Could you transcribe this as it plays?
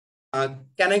Can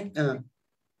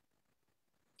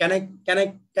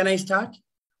I start?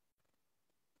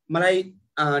 मलाई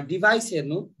device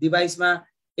हेर्नु डिभाइसमा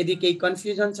यदि केही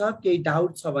कन्फ्युजन छ केही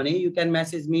डाउट छ भने you can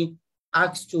message me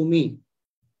ask to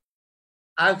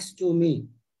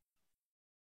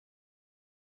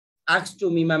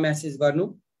me मा मेसेज गर्नु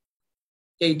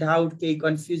केही डाउट केही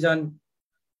confusion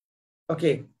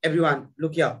okay everyone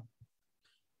look here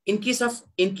in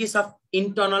case of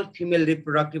internal female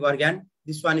reproductive organ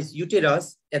this one is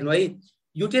uterus हेर्नु है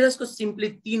युटेरस को सिम्पली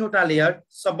तीनवटा लेयर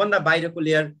सबभन्दा बाहिरको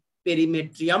लेयर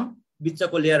पेरिमेट्रियम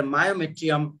बिचको लेयर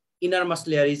मायोमेट्रियम इनरमस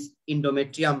लेयर इज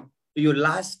इन्डोमेट्रियम यो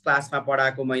लास्ट क्लासमा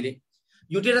पढाएको मैले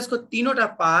युटेरस को तीनवटा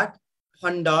part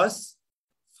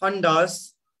funds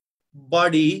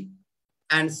body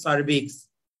and cervix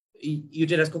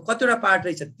uterus को कतिवटा पार्ट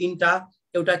रहेछ तीनटा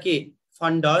एउटा के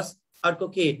फन्डस अर्को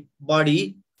के body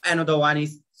another one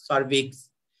is cervix.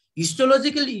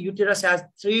 Histologically, uterus has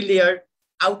 3 layers.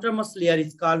 Outermost layer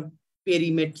is called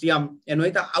perimetrium. And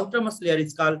the outermost layer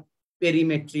is called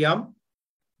perimetrium.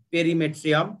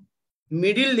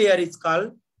 Middle layer is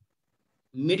called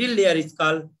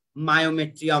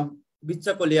myometrium.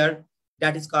 Bichako layer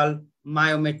that is called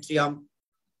myometrium.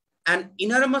 And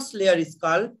innermost layer is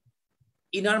called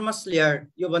innermost layer.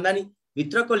 Yo bandani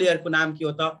vitrako layer ko naam ke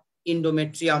hota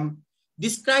endometrium.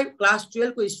 Describe class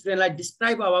 12 को स्टुडेन्टलाई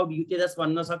describe about uterus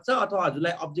भन्न सक्छ अथवा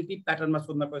हजुरलाई objective प्याटर्नमा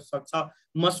सोध्न सक्छ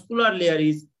muscular layer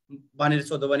is भनेर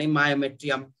सोध्यो भने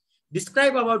मायोमेट्रियम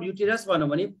describe about uterus भन्नु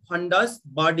भने फन्डस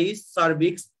बडी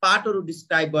सर्भिक्स पार्टहरु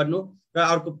डिस्क्राइब गर्नु र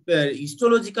अर्को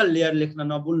हिस्टोलोजिकल लेयर लेख्न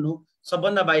नभुल्नु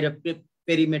सबभन्दा बाहिर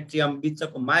पेरिमेट्रियम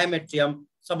बिचको मायोमेट्रियम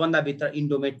सबभन्दा भित्र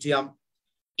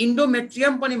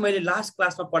इन्डोमेट्रियम पनि मैले लास्ट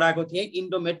क्लासमा पढाएको थिए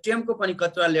इन्डोमेट्रियमको पनि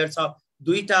कतिवटा लेयर छ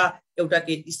दुईटा एउटा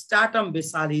के स्टार्टम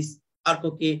बेसालिस अर्को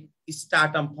के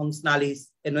स्टार्टम फंक्शनालिस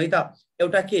हेर्नु है त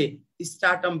एउटा के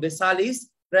स्टार्टम बेसालिस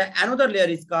र another layer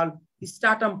is called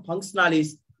स्टार्टम फंक्शनालिस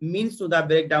means to the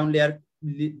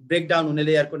breakdown हुने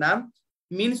लेयरको नाम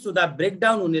मीन्स टु द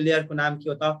ब्रेकडाउन हुने लेयरको नाम के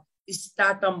हो त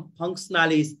स्टार्टम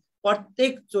फंक्शनालिस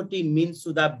प्रत्येक चोटी मीन्स टु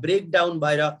द ब्रेकडाउन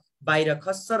भएर बाहिर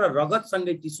खस्छ र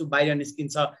रगतसँगै टिस्यु बाहिर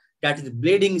निस्किन्छ that is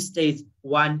bleeding stage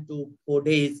 1 to 4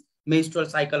 days menstrual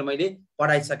cycle मैले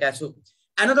पढाइसकेको छु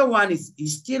another one is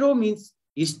hystero means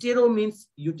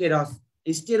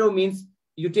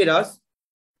uterus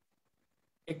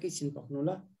एकैछिन पक्नु ल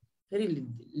फेरि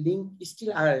लिंक स्टिल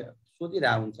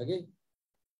सोधिरा हुन्छ के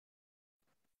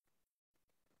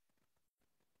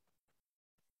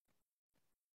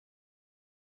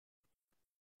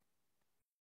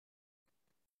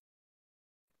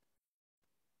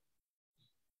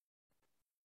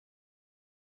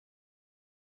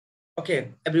Okay,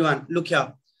 everyone, look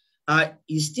here.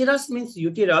 Hysterus means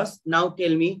uterus. Now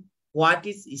tell me, what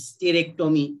is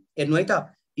hysterectomy? हेर्नु है त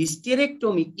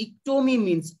hysterectomy, ectomy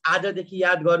means आजदेखि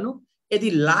याद गर्नु यदि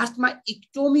लास्टमा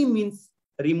ectomy means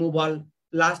removal,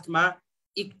 लास्टमा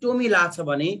ectomy लाग्छ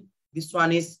भने this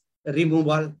one is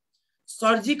removal.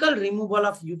 Surgical removal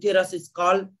of uterus is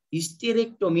called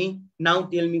hysterectomy. Now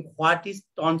tell me, what is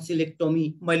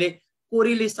tonsillectomy? मैले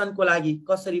कोरिलेसन को लागि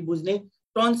कसरी बुझ्ने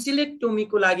टन्सिलेक्टोमी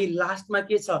को लागि लास्टमा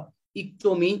के छ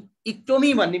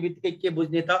इक्टोमी भन्ने बित्तिकै के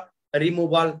बुझ्ने त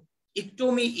removal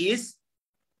इक्टोमी is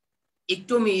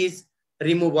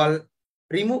removal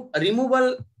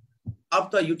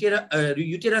of the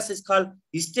uterus is called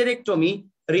hysterectomy.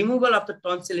 Removal of the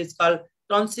tonsil is called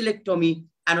tonsillectomy.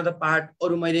 Another part or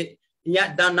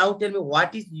now tell me,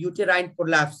 what is uterine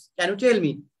prolapse? Can you tell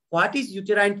me what is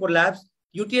uterine prolapse?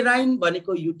 Uterine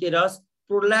भनेको uterus,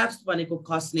 prolapse भनेको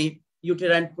खस्ने.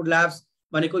 Uterine prolapse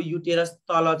भनेको uterus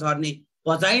तल झर्ने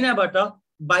भजाइनाबाट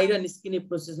बाहिर निस्किने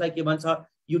प्रोसेसलाई के भन्छ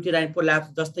uterine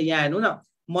prolapse. जस्तै यहाँ हेर्नु न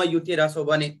म युटेरस हो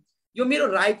भने यो मेरो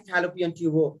राइट fallopian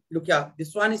tube हो. Look here,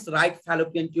 this one is right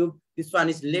fallopian tube, this one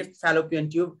is left fallopian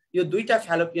tube. यो दुईटा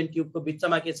fallopian tube को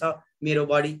बिचमा के छ मेरो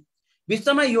बडी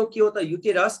बिचमा यो के हो त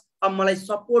युटेरस. अब मलाई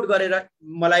सपोर्ट गरेर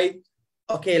मलाई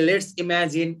ओके लेट्स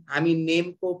इमेजिन हामी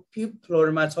नेमको 5th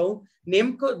फ्लोर मा छौ.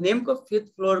 नेमको 5th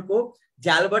फ्लोर को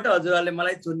झ्यालबाट हजुरहरुले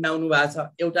मलाई चुन्नाउनु भएको छ.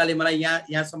 एउटाले मलाई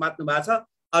यहाँ समात्नु भएको छ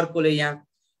अर्कोले यहाँ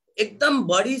एकदम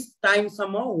बडी टाइम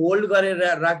सम्म होल्ड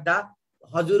गरेर राख्दा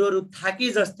हजुरहरु थाकी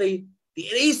जस्तै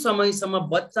धेरै समयसम्म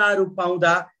बच्चाहरु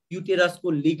पाउँदा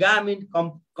युटेरसको लिगामेन्ट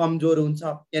कमजोर हुन्छ.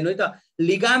 हेर्नु है त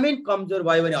लिगामेन्ट कमजोर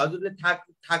भयो भने हजुरले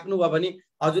थाक्नु भयो भने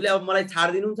हजुरले अब मलाई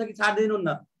छाड दिनुहुन्छ कि छाड दिनुहुन्न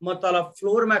म तल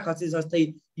फ्लोरमा खसे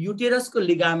जस्तै युटेरसको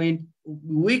लिगामेन्ट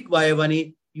वीक भयो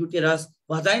भने युटेरस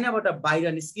भजाइनाबाट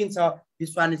बाहिर निस्किन्छ.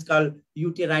 This one is called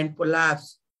uterine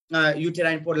prolapse.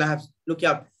 Uterine prolapse. Look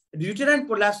up. Uterine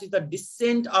prolapse is the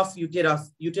descent of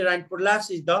uterus. Uterine prolapse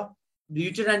is the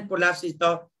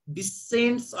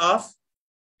descents of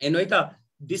हेर्नु है त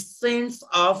descents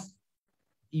of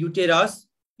uterus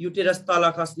तल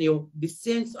खस्ने हो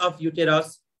descents of uterus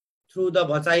through the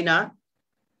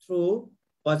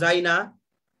vagina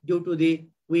due to the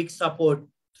weak support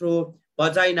through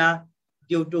vagina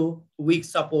due to weak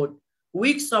support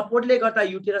ले गर्दा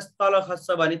uterus तल खस्छ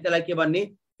भने त्यसलाई के भन्ने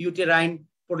uterine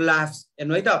prolapse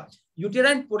हेर्नु है त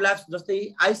uterine prolapse जस्तै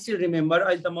I still remember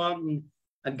अहिले त म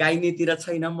गाइनेतिर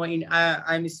छैन म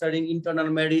I am studying internal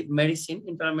medicine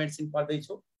पढ्दै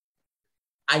छु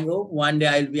I hope one day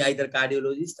I'll be either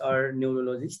cardiologist or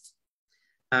neurologist.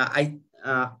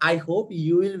 I hope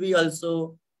you will be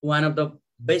also one of the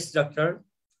best doctor.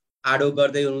 आडो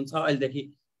गर्दै हुनुहुन्छ अहिलेदेखि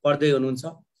पढ्दै हुनुहुन्छ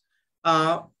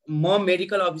म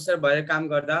मेडिकल अफिसर भएर काम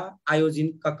गर्दा आयोजिन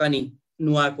ककनी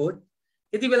नुवाकोट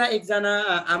त्यति बेला एकजना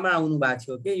आमा आउनु भएको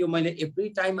थियो के यो मैले every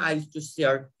time I used to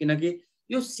share किनकि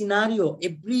यो scenario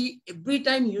every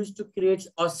time used to create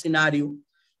a scenario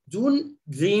जुन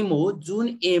ड्रीम हो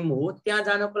जुन एम हो त्यहाँ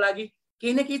जानको लागि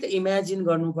केही न केही त इमेजिन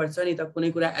गर्नुपर्छ नि त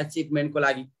कुनै कुरा अचिभमेन्टको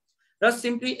लागि र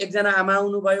सिम्पली एकजना आमा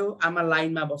आउनुभयो आमा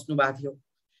लाइनमा बस्नु भएको थियो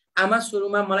आमा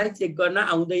सुरुमा मलाई चेक गर्न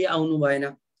आउनु भएन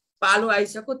पालो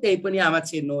आइसक्यो त्यही पनि आमा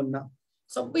छिर्नुहुन्न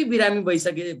सबै बिरामी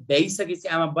भइसकेपछि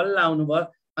आमा बल्ल आउनुभयो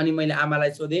अनि मैले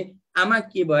आमालाई सोधेँ आमा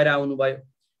के भएर आउनुभयो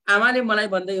आमाले मलाई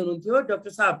भन्दै हुनुहुन्थ्यो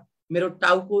डाक्टर साहब मेरो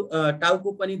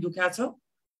टाउको पनि दुख्या छ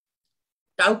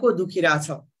टाउको दुखिरहेछ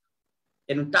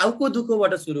हेर्नु टाउको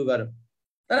दुखोबाट सुरु गरौँ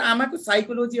तर आमाको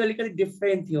साइकोलोजी अलिकति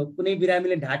डिफरेन्ट थियो कुनै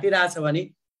बिरामीले ढाँटिरहेछ भने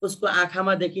उसको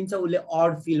आँखामा देखिन्छ उसले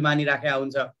अड फिल मानिराखेको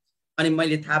हुन्छ अनि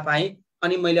मैले थाहा पाएँ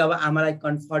अनि मैले अब आमालाई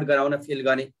कन्फर्ट गराउन फिल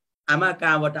गरेँ आमा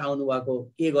कहाँबाट आउनु भएको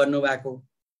के गर्नु भएको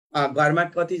घरमा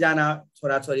कतिजना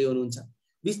छोराछोरी हुनुहुन्छ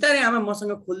बिस्तारै आमा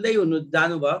मसँग खुल्दै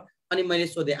जानुभयो अनि मैले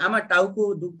सोधेँ आमा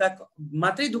टाउको दुख्दा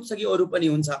मात्रै दुख्छ कि अरू पनि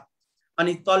हुन्छ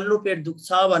अनि तल्लो पेट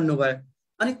दुख्छ भन्नुभयो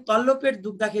अनि तल्लो पेट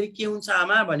दुख्दाखेरि के हुन्छ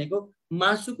आमा भनेको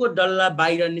मासुको डल्ला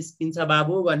बाहिर निस्किन्छ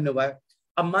बाबु भन्नुभयो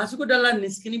अब मासुको डल्ला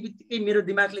निस्किने बित्तिकै मेरो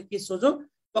दिमागले के सोच्यो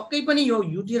पक्कै पनि यो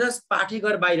युटेरस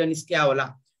पाठेघर बाहिर निस्क्या होला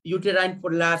युटेराइन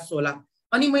प्रोल्याप्स होला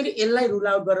अनि मैले यसलाई रुल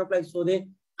आउट गर्नको लागि सोधेँ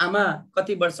आमा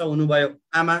कति वर्ष हुनुभयो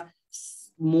आमा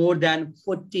मोर देन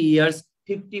 40 इयर्स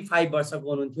 55 वर्षको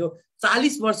हुनुहुन्थ्यो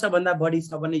 40 वर्ष भन्दा बढी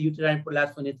छ भने युटेराइन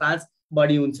प्रोल्याप्स हुने चान्स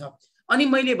बढी हुन्छ अनि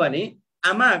मैले भने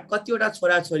आमा कतिवटा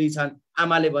छोराछोरी छन्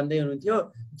आमाले भन्दै हुनुहुन्थ्यो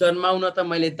जन्माउन त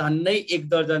मैले धन्नै 1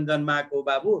 दर्जन जन्माएको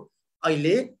बाबु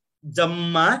अहिले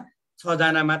जम्मा 6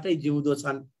 जना मात्रै जिउँदो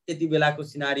छन् त्यति बेलाको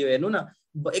सिनारियो हेर्नु न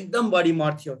एकदम बढी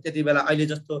मर्थ्यो त्यति बेला अहिले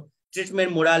जस्तो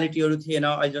ट्रिटमेन्ट मोडालिटीहरू थिएन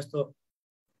अहिले जस्तो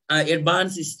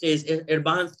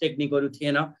एडभान्स टेक्निकहरू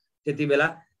थिएन त्यति बेला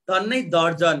धन्नै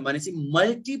दर्जन भनेपछि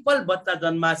मल्टिपल बच्चा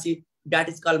जन्मासी द्याट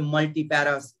इज कल्ड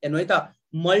मल्टिप्यारस हेर्नु है त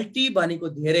मल्टी भनेको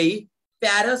धेरै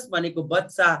प्यारस भनेको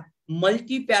बच्चा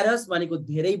मल्टिप्यारस भनेको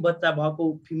धेरै बच्चा भएको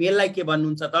फिमेललाई के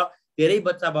भन्नुहुन्छ त धेरै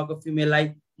बच्चा भएको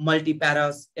फिमेललाई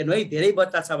मल्टिप्यारस हेर्नु है धेरै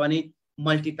बच्चा छ भने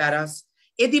मल्टिप्यारस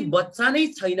यदि बच्चा नै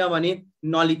छैन भने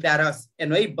नलिप्यारस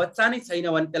हेर्नु है बच्चा नै छैन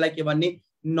भने त्यसलाई के भन्ने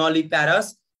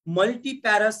नलिप्यारस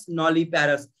मल्टिप्यारस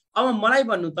नलिप्यारस अब मलाई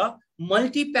भन्नु त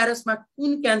मल्टिप्यारसमा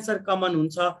कुन क्यान्सर कमन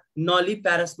हुन्छ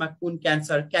नलिप्यारसमा कुन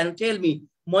cancer can you tell me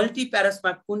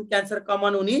मल्टिप्यारसमा कुन क्यान्सर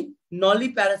कमन हुने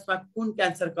नलिप्यारसमा कुन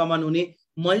क्यान्सर कमन हुने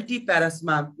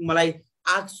मल्टिप्यारसमा मलाई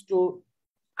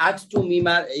आस्क टु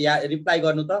मीमा या रिप्लाई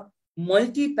गर्नु त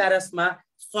मल्टिप्यारसमा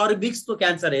सर्भिक्सको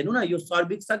क्यान्सर हेर्नु न यो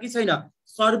सर्भिक्स छ कि छैन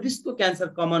सर्भिक्सको क्यान्सर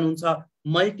कमन हुन्छ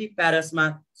मल्टिप्यारसमा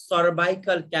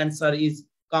cervical cancer is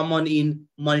common in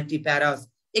मल्टिप्यारस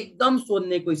एकदम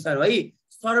सोध्ने क्वेसन है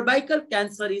cervical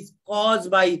cancer is cause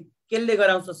by केले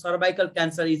गराउँछ cervical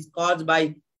cancer is cause by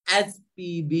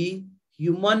HPV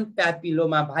human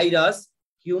papilloma virus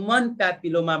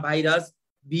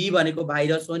be भनेको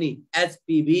भाइरस हो नि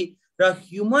एचपीभी र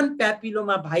ह्युमन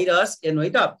प्यापिलोमा भाइरस हेर्नु है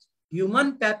त ह्युमन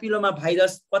प्यापिलोमा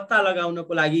भाइरस पत्ता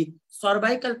लगाउनको लागि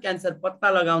सर्भाइकल क्यान्सर पत्ता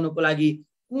लगाउनको लागि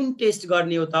कुन टेस्ट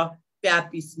गर्ने हो त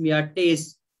प्यापिस्मियर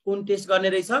टेस्ट कुन टेस्ट गर्ने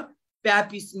रहेछ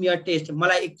प्यापिस्मियर टेस्ट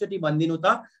मलाई एकचोटि भनिदिनु त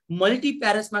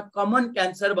मल्टिप्यारसमा कमन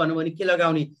क्यान्सर भन्नु भने के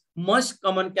लगाउने most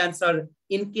common cancer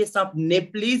in case of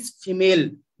Nepalese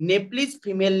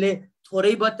फिमेलले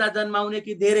थोरै बच्चा जन्माउने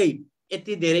कि धेरै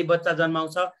यति धेरै बच्चा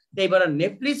जन्माउँछ त्यही भएर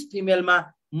नेप्लिज फिमेलमा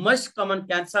मोस्ट कमन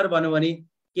क्यान्सर भन्नु भने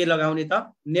के लगाउने त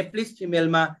Nepalese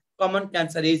फिमेलमा common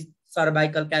cancer is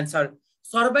cervical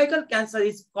cancer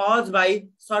is cause by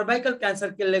cervical cancer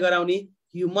केले गराउने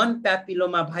ह्युमन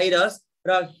प्यापिलोमा भाइरस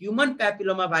र human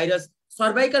papilloma virus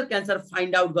cervical cancer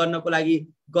find out गर्नको लागि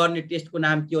गर्ने टेस्टको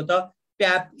नाम के हो त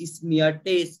प्याप smear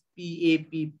test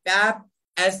PAP प्याप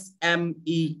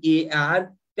SMEAR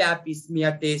प्याप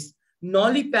smear test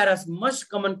नलिप्यारस most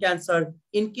common cancer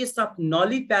in case of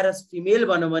नलिप्यारस female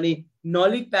भन्यो भने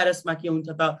नलिप्यारसमा के हुन्छ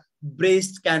त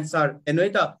ब्रेस्ट क्यान्सर हेर्नु है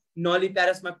त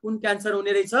नलिप्यारसमा कुन क्यान्सर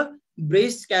हुने रहेछ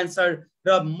ब्रेस्ट क्यान्सर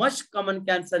र most common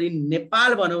cancer in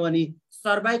Nepal भन्यो भने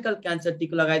सर्भाइकल क्यान्सर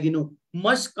टिक लगाइदिनु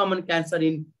most common cancer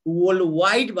in world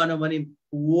wide भन्यो भने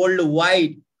वर्ल्ड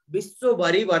वाइड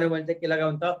विश्वभरि भन्यो भने चाहिँ के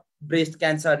लगाउनु त ब्रेस्ट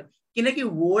क्यान्सर किनकि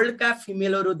वर्ल्ड का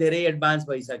फिमेलहरु धेरै एडभान्स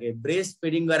भइसके ब्रेस्ट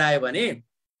फिडिङ गरायो भने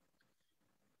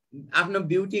आफ्नो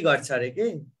ब्युटी गर्छ अरे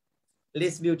के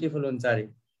लेस ब्युटिफुल हुन्छ अरे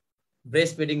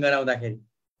ब्रेस्ट फिडिङ गराउँदाखेरि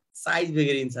साइज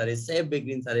बिग्रिन्छ अरे शेप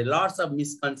बिग्रिन्छ अरे lots of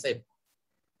misconcept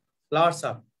lots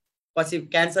of पछि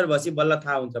क्यान्सर भएपछि बल्ल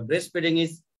थाहा हुन्छ ब्रेस्ट फिडिङ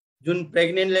इज जुन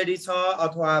प्रेग्नेन्ट लेडी छ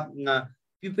अथवा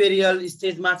प्युपेरियल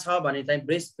स्टेजमा छ भने चाहिँ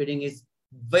breast feeding is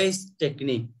best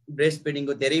technique breast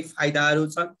फिडिङको धेरै फाइदाहरू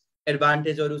छन्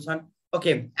एडभान्टेजहरू छन्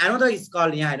ओके एनदर इज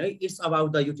कॉल्ड यहाँ हेर्नु it's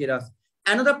about the uterus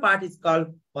another part is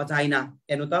called vagina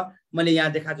हेर्नु त मैले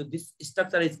यहाँ देखाएको छु this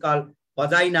structure is called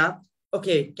vagina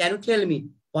okay can you tell me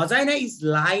vagina is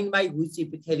lined by which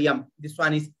epithelium this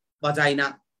one is vagina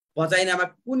vagina मा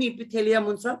कुन epithelium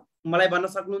हुन्छ मलाई भन्न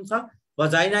सक्नुहुन्छ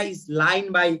vagina is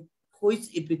lined by which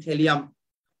epithelium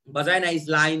vagina is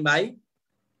lined by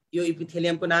यो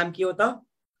epithelium को नाम के हो त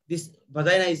this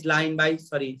vagina is lined by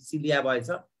sorry cilia भएछ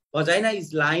vagina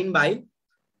is lined by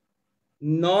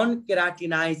non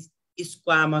keratinized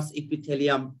squamous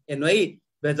epithelium हेर्नु है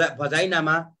vagina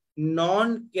मा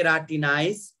non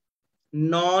keratinized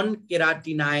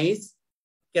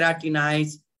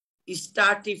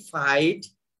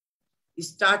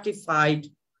stratified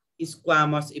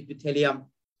squamous epithelium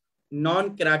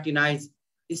non keratinized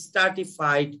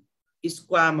stratified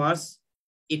squamous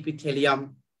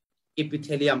epithelium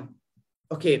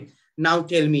okay now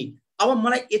tell me अब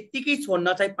मलाई यतिकै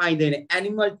छोड्न चाहिँ पाइदैन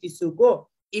एनिमल टिस्यु को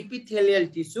इपिथेलियल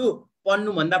टिस्यु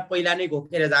पढ्नु भन्दा पहिला नै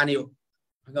घोकेर जाने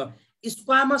हो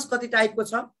स्क्वामस कति टाइपको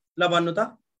छ ल भन्नु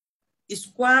त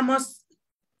स्क्वामस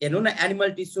हेर्नु न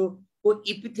एनिमल टिस्यु को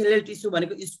इपिथेलियल टिस्यु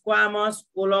भनेको स्क्वामस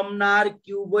कोलमनार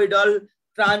क्युबोइडल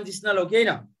ट्रान्जिशनल हो कि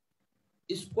हैन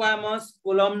स्क्वामस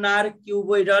कोलमनार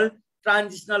क्युबोइडल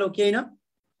ट्रान्जिशनल हो कि हैन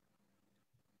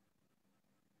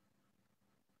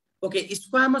ओके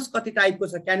स्क्वामस कति टाइपको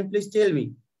छ can you please tell me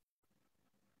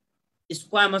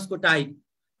squamous को type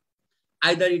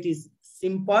either it is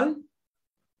simple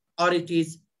or it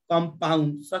is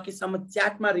compound सकेसम्म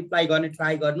च्याटमा रिप्लाई गर्ने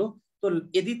ट्राई गर्नु त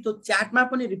यदि त्यो च्याटमा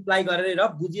पनि रिप्लाई गरेर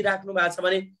बुझिराख्नु भएको छ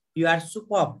भने यु आर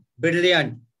सुपर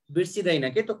ब्रिलियन्ट बिर्सिदैन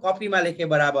के त्यो कपीमा लेखे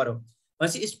बराबर हो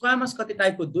भनेपछि स्क्वामस कति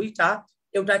टाइपको दुईटा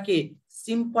एउटा के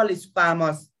सिम्पल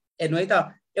स्क्वामस हेर्नु है त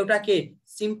एउटा के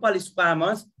सिम्पल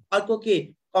स्क्वामस अर्को के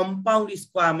कम्पाउन्ड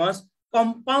स्क्वामस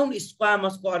कम्पाउन्ड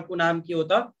स्क्वामस को अर्को नाम के हो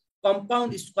त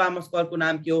कम्पाउन्ड स्क्वामस को अर्को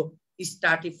नाम के हो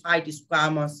stratified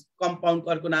squamous compound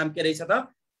को नाम के रहेछ त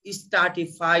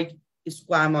stratified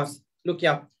squamous look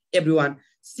here everyone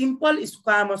simple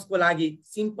squamous को लागि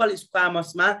simple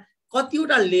squamous मा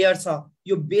कतिवटा लेयर छ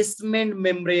यो बेसमेन्ट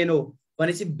मेम्ब्रेन हो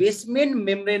भनेपछि बेसमेन्ट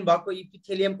मेम्ब्रेन भएको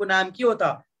इपिथेलियम को नाम के हो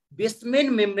त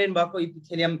बेसमेन्ट मेम्ब्रेन भएको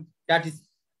इपिथेलियम दैट इज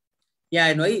यहाँ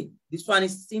हेर्नु है this one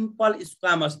is simple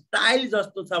squamous tile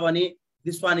जस्तो छ भने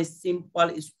this one is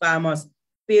simple squamous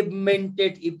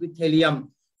पेभमेन्टेड epithelium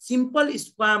simple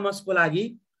squamous को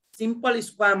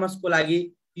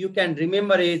लागि you can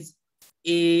remember is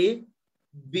A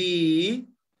B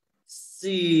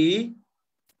C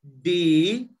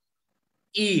D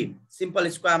E simple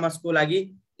squamous को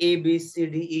लागि A B C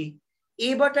D E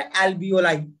A बाट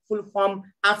alveoli full form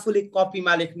आफुले copy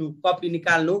मा लेख्नु कपी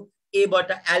निकाल्नु A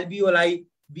बाट alveoli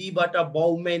B बाट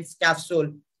Bowman's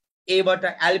capsule A बाट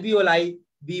alveoli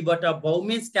B बाट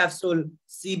Bowman's capsule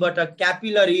C बाट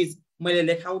capillaries मैले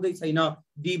लेखाउँदै छैन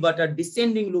डी बाट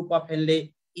डिसेन्डिङ लूप अफ हेनले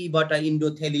ई बाट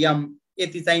इन्डोथेलियम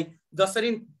यति चाहिँ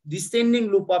जसरी descending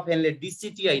loop of Henley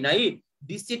DCT हैन है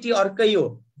डीसीटी अर्कै हो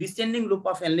डिसेन्डिङ लूप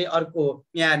अफ हेनले अर्को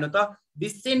यहाँ हेर्नु त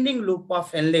descending loop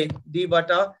of Henley D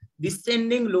बाट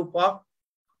descending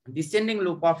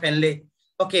loop of Henley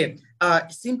okay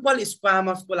simple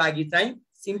squamous को लागि चाहिँ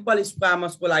सिम्पल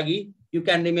स्क्वामस को लागि you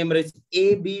can remember it's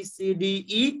A B C D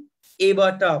E ए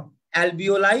बाट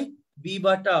एल्बियोलाई बी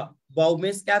बाट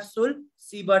Bowman's capsule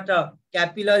C बाट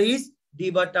capillaries D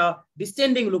बाट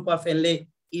descending loop of Henle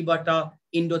E बाट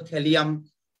endothelium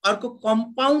अर्को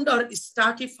compound और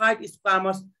stratified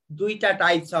squamous दुईटा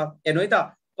टाइप छ हेर्नु है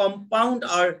त compound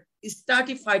और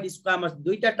stratified squamous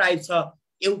दुईटा टाइप छ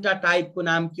एउटा टाइप को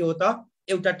नाम के हो त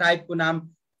एउटा टाइप को नाम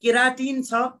केराटिन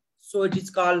छ so it is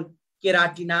called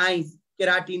keratinized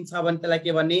keratin छ भने त्यसलाई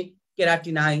के भन्ने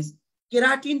केराटिनाइज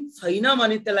केराटिन छैन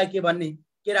भने त्यसलाई के भन्ने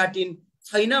केराटिन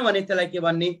छैन भने त्यसलाई के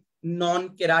भन्ने नन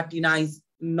केराटिनाइज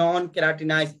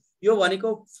यो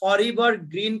भनेको फरएभर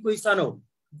ग्रीन क्वेशन हो,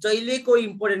 जहिलेको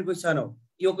इम्पोर्टेन्ट क्वेशन हो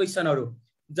यो क्वेशनहरु।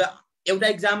 एउटा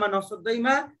एक्जाममा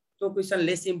नसोध्दैमा त्यो क्वेशन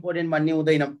लेस इम्पोर्टेन्ट भन्ने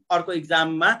हुँदैन, अर्को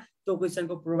एक्जाममा त्यो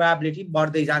क्वेशनको प्रोबेबिलिटी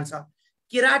बढ्दै जान्छ।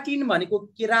 केराटिन भनेको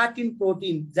केराटिन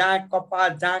प्रोटिन जहाँ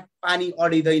कपाल जहाँ पानी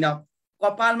अडिदैन,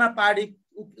 कपालमा पानी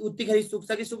उत्तिखेर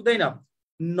सुक्छ कि सुक्दैन,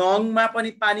 नङमा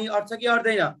पनि पानी अड्छ कि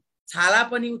अड्दैन, छाला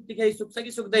पनि उत्तिखेर सुक्छ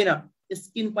कि सुक्दैन,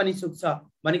 स्किन पनि सुक्छ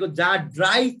भनेको जहाँ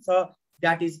ड्राई छ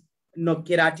that is no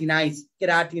केराटिनाइज,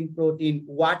 keratin protein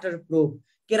waterproof.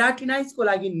 केराटिनाइज को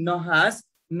लागि नहास,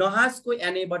 नहास को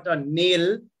एनए बाट नेल,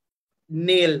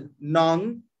 नेल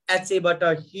नङ, एचए बाट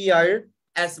हियर,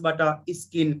 एस बाट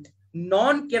स्किन।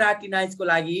 नन केराटिनाइज को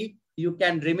लागि you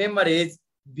can remember is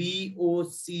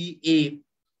बीओसीए,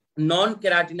 non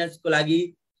केराटिनाइज को लागि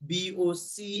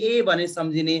बीओसीए भने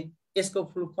सम्झिने, यसको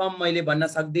फुल फर्म मैले भन्न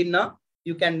सक्दिनँ,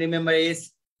 you can remember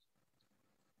is,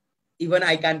 even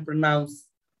I can pronounce,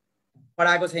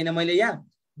 पढाएको छैन मैले यहाँ।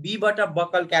 बी बाट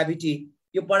बकल क्याभिटी,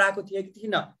 यो पढाएको थिए कि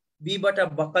थिएन, बी बाट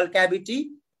बकल क्याभिटी,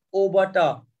 ओ बाट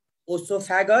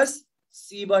ओसोफेगस,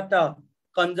 सी बाट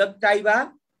कंजक्टाइवा,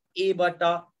 ए बाट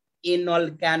एनल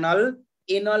क्यानल,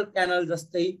 एनल क्यानल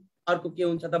जस्तै अर्को के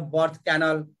हुन्छ त बर्थ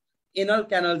क्यानल, एनल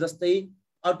क्यानल जस्तै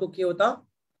अर्को के हो त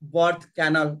birth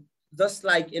canal, just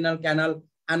like anal canal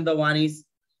and the one is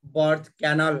birth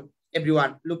canal.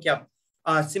 Everyone look up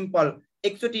simple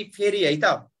एकचोटी फेरि है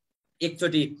त,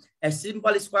 एकचोटी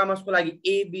सिम्पल स्क्वामस को लागि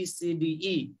A B C D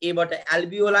E, ए बाट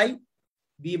एल्बियोलाई,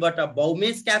 बी बाट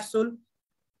बाउमेस capsule,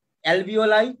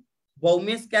 एल्बियोलाई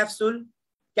बाउमेस capsule,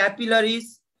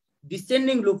 क्यापिलरीज,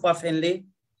 descending loop of Henley,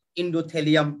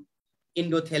 इंडोथेलियम,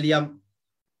 इंडोथेलियम।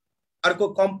 अर्को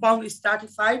कंपाउंड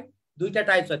स्ट्राटिफाइड दुईटा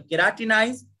टाइप छ,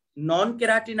 केराटिनाइज नन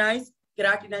केराटिनाइज,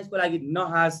 केराटिनाइज को लागि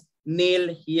नहास, नेल,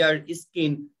 हियर,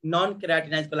 स्किन, नन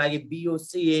केराटिनाइज को लागि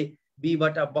बीओसीए, बी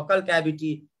बाट बकल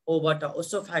क्याभिटी, ओ बाट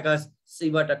ओसोफेगस, सी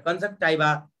बाट कंजक्टाइवा,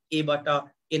 ए बाट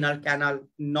anal canal.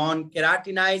 Non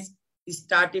केराटिनाइज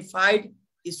stratified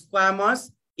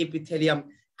squamous epithelium.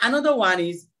 Another one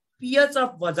is pH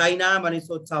of vagina भने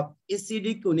सोध्छ,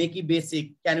 एसिडिक हुने कि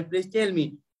basic, can you please tell me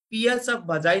pH of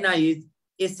vagina is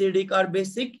acidic or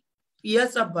basic?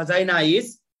 pH of vagina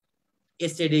is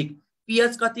acidic।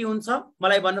 pH कति हुन्छ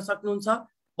मलाई भन्न सक्नुहुन्छ?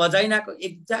 vagina को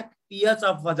exact pH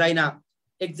of vagina,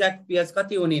 exact pH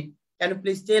कति हुने, can you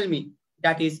please tell me?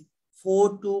 that is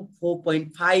 4 to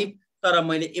 4.5, तर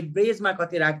मैले एभरेज मा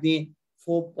कति राख्ने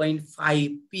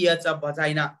 4.5 pH of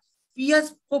vagina।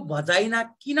 pH को vagina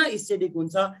किन एसिडिक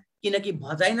हुन्छ? किनकि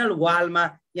भजाइनल वालमा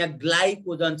यहाँ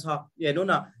ग्लाइकोजन छ, हेर्नु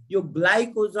न यो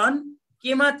ग्लाइकोजन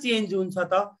केमा चेन्ज हुन्छ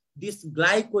त, this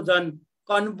glycogen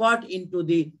convert into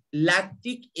the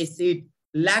lactic acid,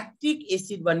 lactic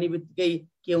acid भन्ने बित्तिकै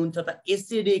के हुन्छ त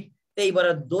एसिडिक, त्यही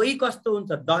भएर दही कस्तो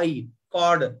हुन्छ, दही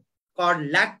कर्ड, कर्ड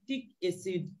ल्याक्टिक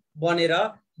एसिड बनेर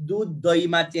दूध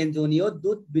दहीमा चेन्ज हुने हो,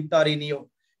 दूध भित्रिने हो।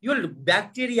 यो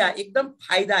ब्याक्टेरिया एकदम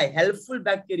फाइदा हेल्पफुल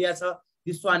ब्याक्टेरिया छ,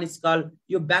 दिस वान इज कॉल्ड,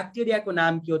 यो ब्याक्टेरिया को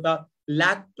नाम के हो त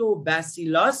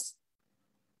लैक्टोबैसिलस,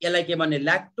 यसलाई के भन्ने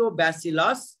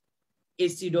lactobacillus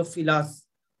acidophilus,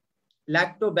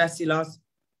 lactobacillus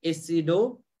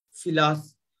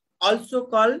acidophilus also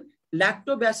called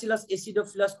lactobacillus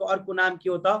acidophilus को अर्को नाम के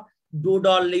हो त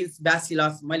डोडलिन्स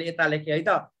बैसिलस, मैले यता लेखे है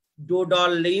त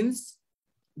डोडलिन्स,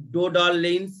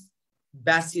 डोडलिन्स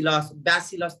बैसिलस,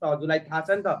 बैसिलस त हजुरलाई थाहा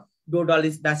छ नि त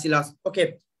डोडलिन्स बैसिलस। ओके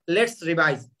लेट्स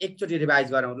रिवाइज, एकचोटी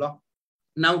रिवाइज गरौँ ल।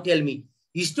 नाउ टेल मी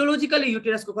हिस्टोलोजिकली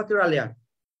युटेरस को कतिवटा लेयर,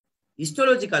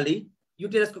 हिस्टोलोजिकली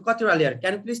युटेरस को कतिवटा layer,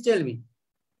 can you please tell me?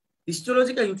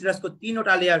 हिस्टोलोजिकल uterus को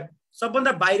 3वटा लेयर,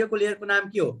 सबभन्दा बाहिरको लेयर को नाम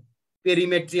के हो?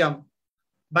 पेरिमेट्रियम,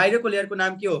 बाहिरको लेयर को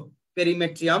नाम के हो?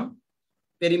 पेरिमेट्रियम,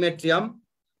 पेरिमेट्रियम।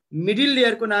 मिडिल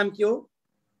लेयर को नाम के हो?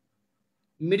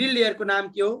 मिडिल लेयर को नाम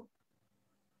के हो?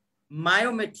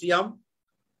 Myometrium,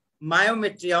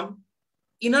 myometrium.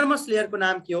 इनरमोस्ट लेयर को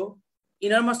नाम के हो?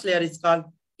 Innermost layer is called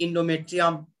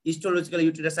endometrium। Histological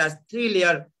uterus has 3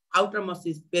 layers, outermost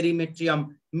is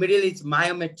perimetrium, middle is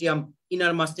myometrium,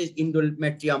 innermost is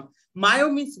endometrium। Mayo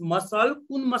means muscle,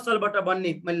 कुन muscle बाट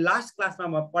बन्ने, मैले लास्ट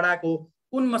क्लासमा पढाएको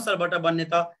कुन muscle बाट बन्ने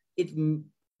त, it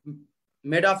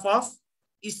made up of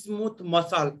smooth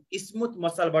muscle, smooth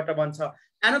muscle बाट बन्छ।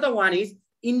 Another one is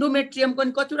endometrium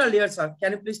को कतिवटा लेयर छ,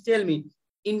 can you please tell me?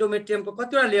 endometrium को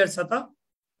कतिवटा लेयर छ त?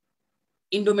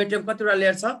 endometrium कतिवटा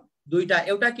लेयर छ? दुईटा,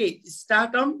 एउटा के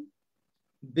स्ट्राटम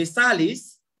बेसालिस,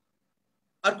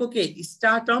 अर्को के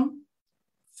स्ट्राटम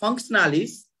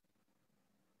फंक्शनालिस।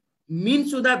 मीन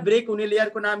सुधा ब्रेक हुने लेयर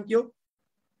को नाम के हो?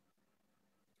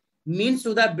 मीन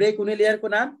सुधा ब्रेक हुने लेयर को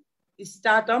नाम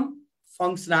स्ट्राटम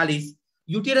फंक्शनालिस।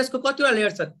 युटेरस को कतिवटा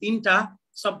लेयर छ? 3टा,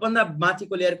 सबभन्दा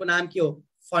माथिको लेयर को नाम के हो?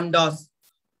 फन्डस,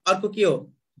 अर्को के हो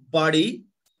बडी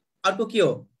अर्को के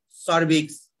हो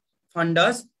cervix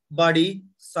funds body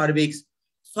cervix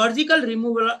surgical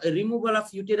removal of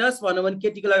uterus भन्नु भने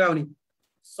केटीको लगाउने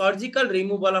सर्जिकल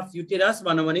रिमुभल अफ युटेरस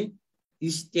भन्नु भने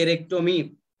hysterectomy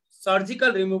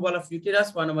surgical removal of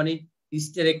uterus भन्नु भने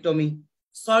hysterectomy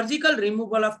surgical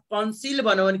removal of tonsil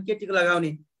भन्नु भने केटीको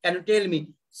लगाउने can you tell me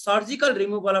surgical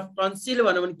removal of tonsil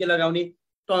भन्नु भने के लगाउने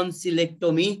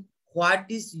tonsillectomy what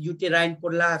is uterine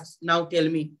prolapse now tell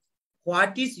me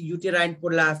what is uterine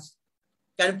prolapse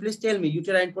can you please tell me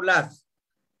uterine prolapse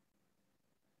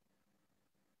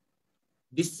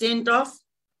descent of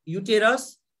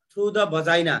uterus through the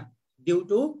vagina due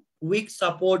to weak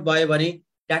support भयो भने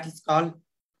that is called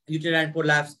uterine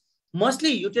prolapse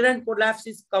mostly uterine prolapse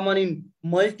is common in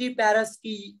multiparous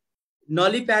कि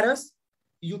nulliparous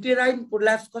uterine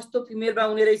prolapse कस्तो female मा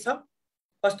हुने रहेछ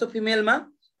कस्तो female मा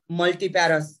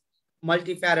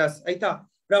मल्टीप्यारस है त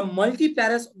र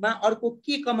मल्टीप्यारस मा अर्को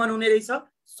के कमन हुने रहेछ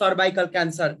cervical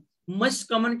cancer most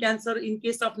common cancer in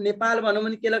case of Nepal भनौं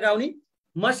भने के लगाउने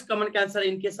most common cancer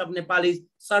in case of Nepal is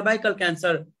cervical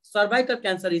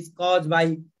cancer is cause by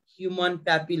human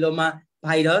papilloma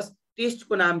virus test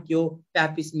को नाम के हो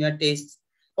प्यापिस्मियर test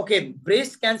okay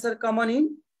breast cancer common in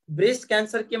breast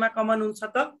cancer केमा common हुन्छ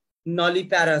त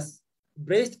नलीप्यारस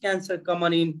breast cancer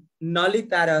common in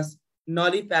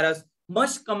nulliparous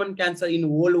most common cancer in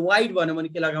worldwide भन्नु भने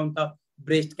के लगाउँ त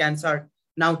breast cancer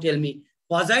now tell me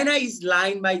vagina is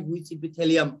lined by which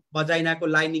epithelium vagina को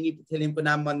lining epithelium को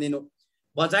नाम भन्दिनु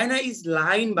vagina is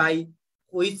lined by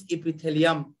which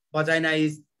epithelium vagina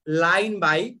is lined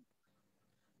by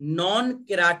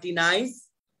non-keratinized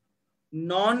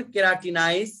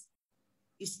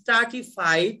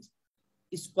stratified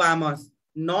squamous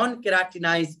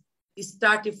non-keratinized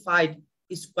stratified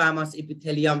squamous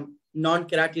epithelium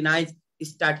non-keratinized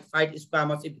stratified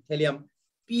squamous epithelium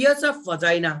pH of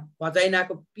vagina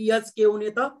को pH के हुने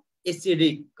त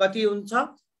acidic कति हुन्छ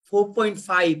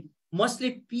 4.5 मोस्टली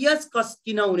pH कस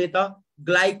किन हुने त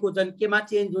ग्लाइकोजन केमा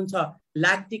चेन्ज हुन्छ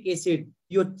लैक्टिक एसिड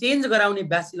यो चेन्ज गराउने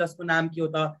बैसिलस को नाम के हो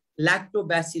त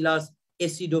lactobacillus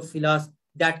acidophilus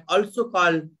that also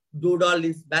called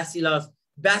Doodle's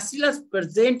bacillus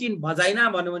present in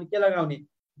vagina भन्नु भने के लगाउने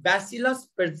bacillus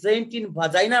present in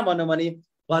vagina भन्नु भने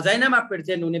vagina मा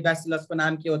प्रेजेन्ट हुने bacillus को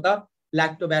नाम के हो त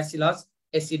lactobacillus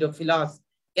acidophilus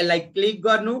यसलाई क्लिक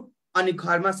गर्नु अनि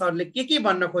घरमा सरले के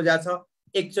भन्न खोजा छ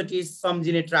एकचोटी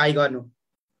सम्झिने ट्राई गर्नु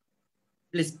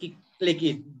please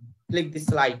click this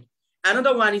slide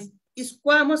another one is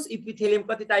squamous epithelium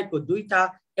कति टाइपको दुईटा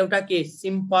एउटा के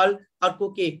सिम्पल अर्को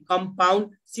के कंपाउंड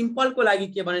सिम्पल को लागि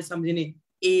के भने सम्झिने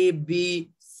A B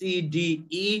C D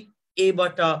E A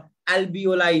बाट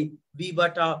alveoli B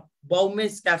बाट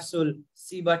Bowman's capsule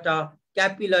C बाट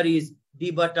capillaries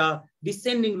D बाट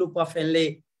descending loop of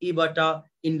Henle E बाट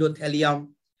endothelium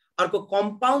अर्को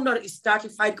कंपाउंड और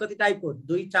स्ट्राटिफाइड कति टाइपको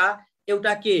दुईटा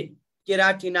एउटा के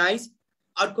केराटिनाइज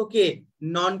अर्को के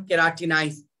नन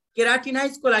केराटिनाइज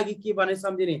केराटिनाइज को लागि के भने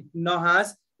सम्झिने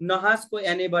नहास को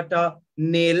Na बाट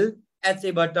नेल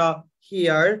Ha बाट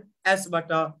हेयर S बाट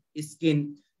स्किन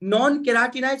नन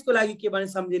केराटिनाइज को लागि के भने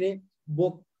सम्झिने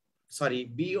BOCA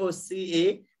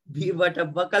B बाट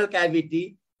बकल क्याभिटी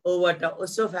O बाट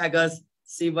ओसोफेगस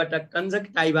C बाट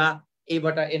कंजक्टिवा A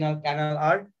बाट एनल कैनल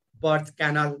और birth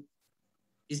canal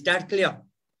Is that clear?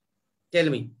 Tell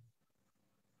me.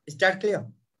 Is that clear?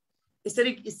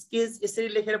 यसरी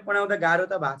लेखेर पढाउँदा गाह्रो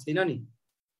त भएको छैन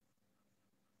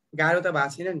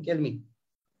नि टेल मी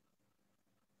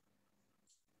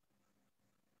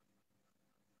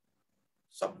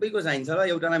सबैको चाहिन्छ ल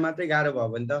एउटालाई मात्रै गाह्रो भयो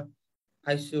भने त I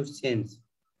should change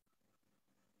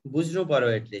बुझ्नु पर्यो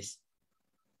एटलिस्ट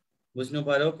बुझ्नु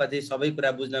पर्यो कतै सबै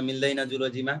कुरा बुझ्न मिल्दैन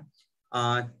जुलोजीमा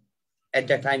at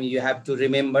that time you have to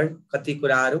remember kati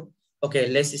kuraharu okay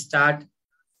let's start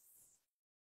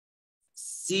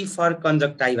C for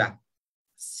conjunctiva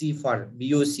C for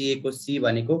BOCA ko C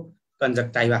bhaneko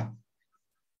conjunctiva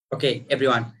okay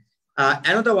everyone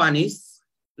another one is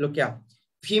look here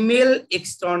female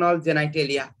external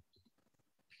genitalia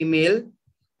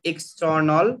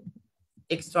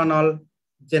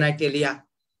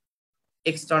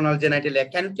external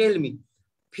genitalia can you tell me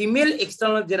female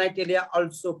external genitalia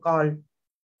also called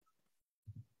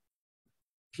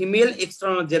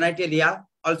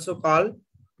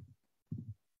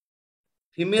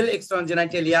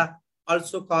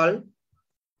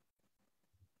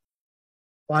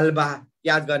vulva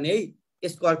याद गर्ने है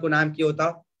यसको अर्को नाम के हो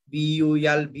त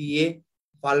BULBA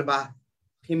vulva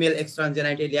female external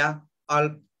genitalia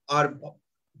or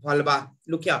vulva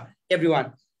look here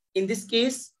everyone in this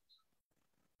case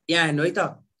yeah no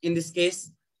ita in this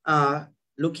case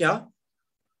look here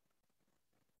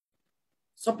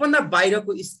सबभन्दा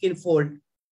बाहिरको skin fold,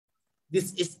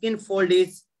 this skin fold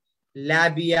is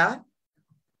labia.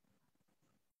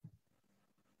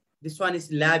 This one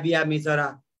is labia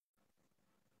majora.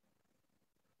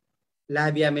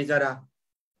 Labia majora.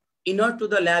 Inner to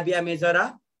the labia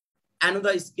majora,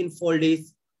 another skin fold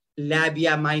is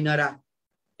labia minora.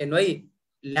 And why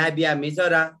labia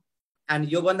majora and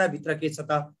yobanda bhitra ke cha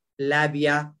ta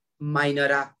labia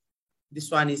minora. This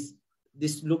one is,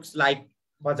 this looks like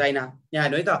vagina. Yeah,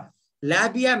 no ita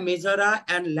labia majora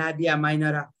and labia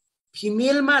minora.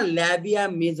 Female ma labia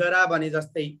majora bhane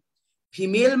jastai,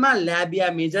 female ma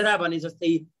labia majora bhane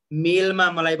jastai, male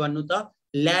ma malai भन्नु त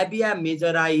labia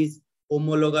majora is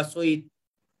homologous with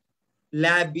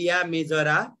labia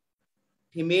majora.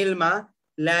 Female ma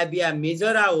labia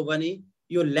majora हो भने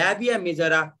यो labia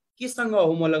majora केसँग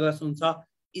homologous हुन्छ?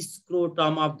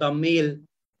 Scrotum of the male.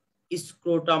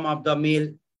 Scrotum of the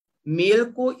male. Male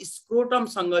को scrotum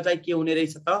सँग चाहिँ के हुने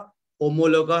रहेछ त?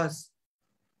 Homologous.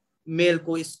 Male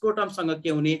को scrotum सँग के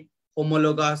हुने?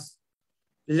 Homologous.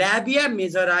 Labia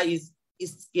majora is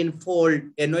skin fold.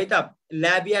 हेर्नु है त,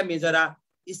 labia majora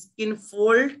skin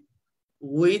fold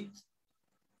with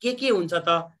के हुन्छ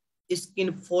त?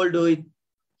 Skin fold with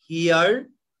hair,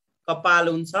 कपाल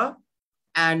हुन्छ,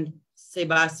 and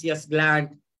sebaceous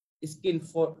gland. Skin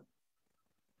fold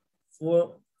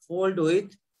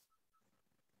with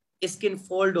skin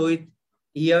fold with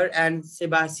hair and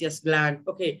sebaceous gland.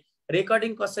 Okay,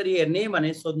 recording कसरी हेर्ने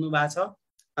भने सोध्नु भएको छ.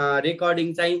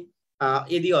 रेकर्डिङ चाहिँ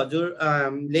यदि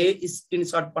हजुरले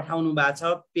स्क्रिनशट पठाउनु भएको छ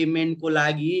पेमेन्टको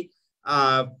लागि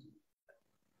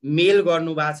मेल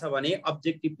गर्नु भएको छ भने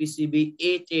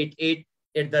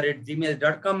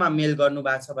objectivepcb888@gmail.com मा मेल गर्नु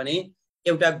भएको छ भने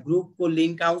एउटा ग्रुपको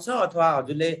लिंक आउँछ, अथवा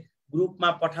हजुरले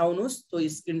ग्रुपमा पठाउनुस् त्यो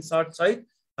स्क्रिनशट सहित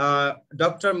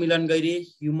डाक्टर मिलन गैरे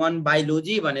ह्युमन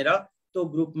बायोलोजी भनेर त्यो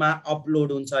ग्रुपमा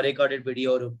अपलोड हुन्छ रेकर्डेड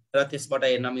भिडियोहरु र त्यसबाट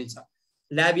हेर्न मिल्छ.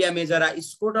 ल्याबिया मेजरा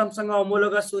स्क्रोटमसँग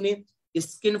होमोलोगस हुने,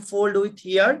 स्किन फोल्ड विथ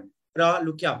हियर र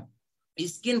लुक्या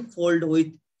skin fold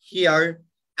with here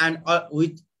and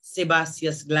with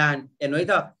sebaceous gland. हेर्नु है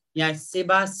त, यहाँ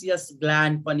सेबासियस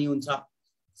ग्ल्यान्ड पनि हुन्छ,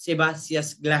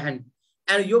 सेबासियस ग्ल्यान्ड.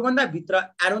 एन्ड यो भन्दा भित्र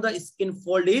अनदर स्किन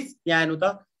फोल्ड इज, यहाँ हेर्नु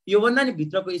त, यो भन्दा नि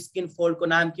भित्रको स्किन फोल्डको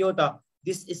नाम के हो त?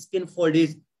 This skin fold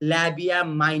is ल्याबिया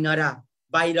minora.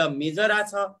 बाहिर मेजरा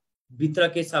छ, भित्र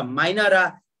के छ?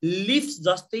 माइनरा. लिफ्स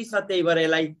जस्तै छ, त्यही भएर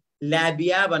यसलाई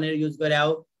ल्याबिया भनेर युज गरे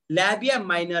हो. ल्याबिया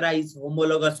minora is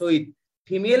homologous with,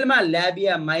 फिमेलमा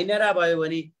ल्याबिया minora भयो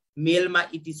भने मेलमा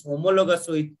it is homologous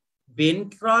with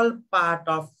ventral part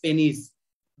of penis.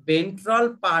 Ventral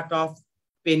part of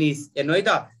penis. हेर्नु है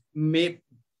त,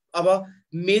 अब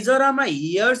मेजरामा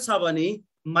हियर छ भने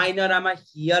माइनरामा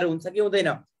हियर हुन्छ कि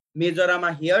हुँदैन? मेजरामा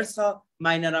हियर छ,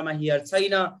 माइनरामा हियर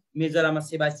छैन. मेजरामा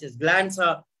सेबासियस ग्ल्यान्ड छ,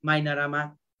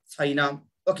 माइनरामा छैन.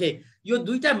 ओके, यो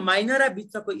दुईटा माइनरा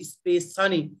बिचको स्पेस छ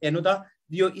नि, हेर्नु त,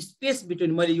 यो स्पेस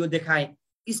बिट्विन, मैले यो देखाएँ,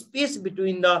 space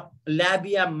between the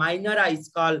ल्याबिया minora is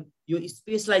called, यो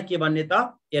स्पेसलाई के भन्ने त?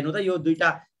 हेर्नु त, यो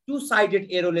दुईटा टु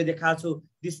साइडेड एरोले देखाएको छु.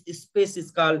 This space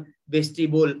is called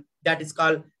भेस्टिबुल. That is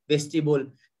called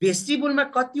भेस्टिबुल. भेस्टिबुलमा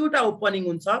कतिवटा ओपनिङ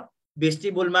हुन्छ?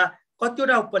 भेस्टिबुलमा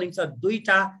कतिवटा ओपनिङ छ?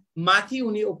 दुईटा. माथि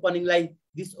हुने ओपनिङलाई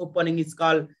this opening is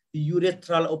called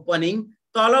urethral opening.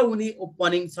 तल हुने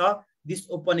ओपनिङ छ, this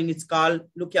opening is called,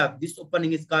 look here, this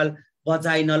opening is called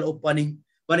vaginal opening.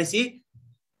 भनेपछि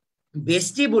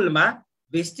भेस्टिबुलमा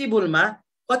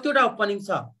कतिवटा ओपनिङ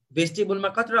छ? भेस्टिबुलमा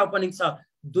कतिवटा ओपनिङ छ?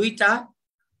 दुईटा.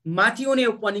 माथि हुने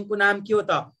ओपनिङको नाम के हो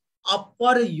त?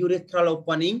 Upper urethral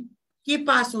opening. के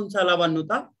पास हुन्छ ल भन्नु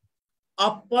त?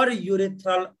 अप्पर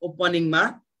युरेथ्रल ओपनिङमा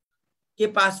के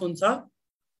पास हुन्छ?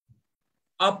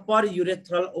 अप्पर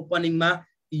युरेथ्रल ओपनिङमा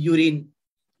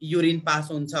युरिन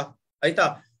पास हुन्छ है त.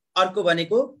 अर्को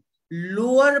भनेको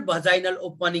लोअर भजाइनल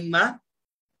ओपनिङमा,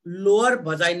 लोअर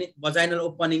भजाइनल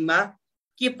ओपनिङमा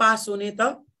के पास हुने त?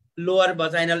 लोअर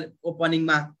भजाइनल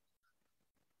ओपनिङमा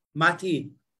माथि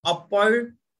अप्पर,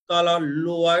 तल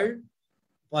lower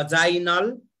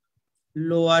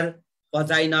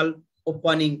vaginal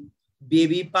opening.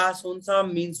 Baby pass हुन्छ,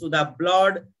 मिन्स हुँदा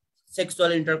ब्लड,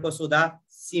 सेक्सुअल इन्टरकोर्स हुँदा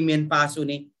सिमेन पास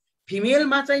हुने.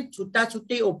 फिमेलमा चाहिँ छुट्टा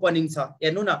छुट्टै ओपनिङ छ.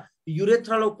 हेर्नु न,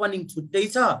 युरेथ्रल ओपनिङ छुट्टै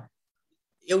छ,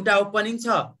 एउटा ओपनिङ छ.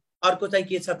 अर्को चाहिँ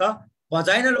के छ त?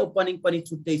 भजाइनल ओपनिङ पनि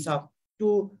छुट्टै छ,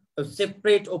 टु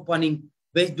सेपरेट ओपनिङ.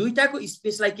 दुईटाको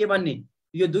स्पेसलाई के भन्ने?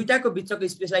 यो दुईटाको बिचको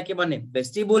स्पेसलाई के भन्ने?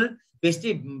 भेस्टिबुल.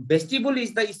 Vestibule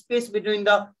is the space between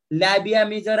the labia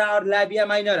majora or labia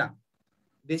minora.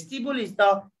 Vestibule is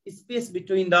the space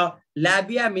between the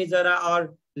labia majora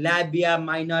or labia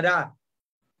minora.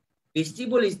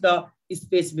 Vestibule is the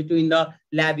space between the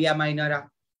labia minora.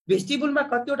 भेस्टिबुलमा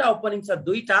कतिवटा opening छ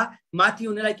दुईटा माथि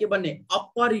हुनेलाई के भन्ने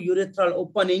upper urethral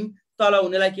opening तल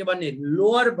हुनेलाई के भन्ने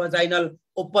लोअर भजाइनल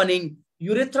ओपनिङ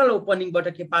युरेथ्रल ओपनिङबाट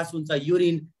के पास हुन्छ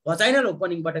युरिन भजाइनल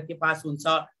ओपनिङबाट के पास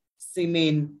हुन्छ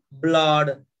सिमेन ब्लड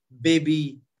बेबी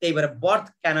त्यही भएर बर्थ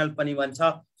क्यानल पनि भन्छ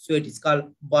so it is called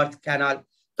birth canal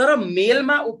तर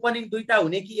मेलमा ओपनिङ दुईटा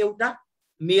हुने कि एउटा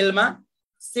मेलमा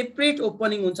सेपरेट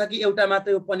ओपनिङ हुन्छ कि एउटा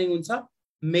मात्रै ओपनिङ हुन्छ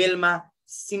मेलमा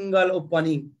सिंगल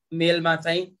ओपनिङ मेलमा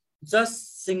चाहिँ जस्ट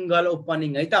सिंगल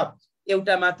ओपनिङ है त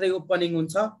एउटा मात्रै ओपनिङ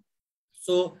हुन्छ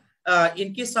सो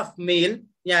इन केस अफ मेल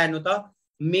यहाँ हेर्नु त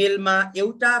मेलमा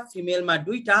एउटा फिमेलमा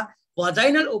दुईटा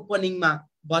भजाइनल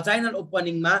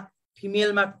ओपनिङमा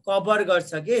फिमेलमा कभर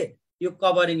गर्छ के यो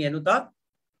कभरिङ हेर्नु त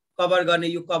कभर गर्ने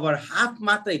यो कभर हाफ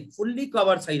मात्रै फुल्ली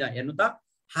कभर छैन हेर्नु त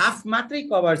हाफ मात्रै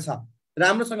कभर छ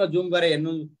राम्रोसँग जुम गरेर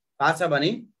हेर्नु भएको छ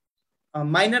भने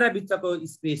माइनर र बिचको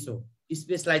स्पेस हो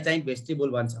स्पेसलाई चाहिँ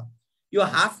भेस्टिबुल भन्छ यो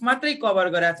हाफ मात्रै कभर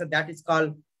गरेको छ दैट इज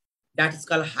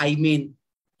कॉल्ड हाइमेन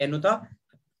हेर्नु त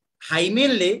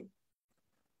हाइमेनले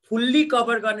फुल्ली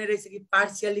कभर गर्ने रहेछ कि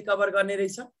पार्शियली कभर गर्ने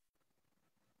रहेछ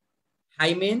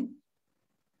हाइमेन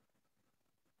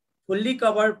फुल्ली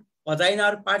कभर भजाइना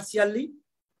और पार्शियली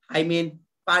हाइमेन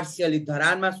पार्शियली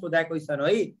धरानमा सोधा क्वेशन हो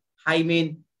है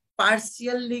hymen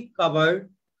partially covered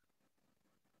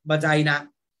भजाइना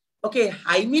okay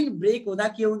hymen brake हुँदा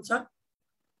के हुन्छ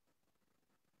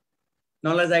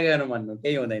नलजाइ गर्नु भन्नु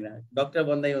केही हुँदैन डाक्टर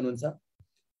बन्दै हुनुहुन्छ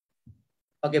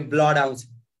ओके ब्लड आउँछ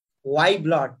व्हाई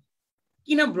ब्लड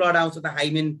किन ब्लड आउँछ त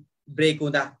हाइमेन ब्रेक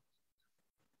हुँदा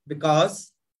बिकज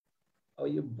अब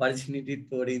यो भर्जिनिटी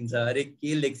तोडिन्छ अरे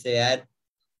के लेख्छ यार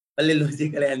अलि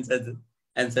लजिकल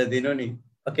आन्सर दिनु नि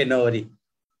okay no worry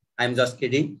I am just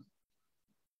kidding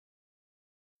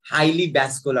highly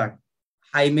vascular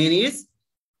hymen is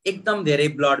एकदम धेरै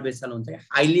ब्लड भेसल हुन्छ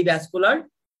हाईली भ्यास्कुलर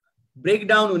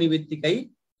ब्रेकडाउन हुने बित्तिकै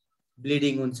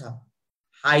ब्लिडिङ हुन्छ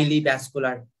highly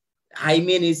vascular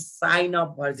hymen is sine of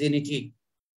virginity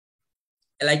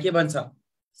यसलाई के भन्छ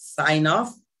sign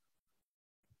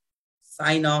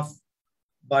of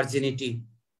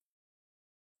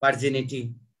virginity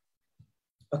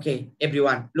okay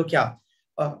everyone look here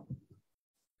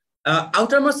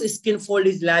outermost skin fold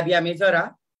is labia majora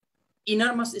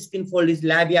innermost skin fold is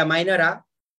labia minora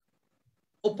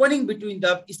opening between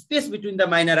the space between the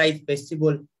minora is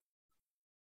vestibule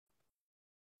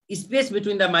space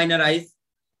between the minora is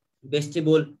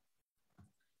vestibule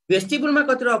vestibule मा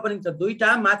कतिवटा opening छ दुईटा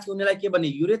माथि हुनेलाई के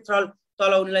भन्ने urethral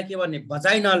तल हुनेलाई के भन्ने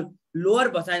भजाइनल लोअर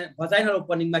भजाइनल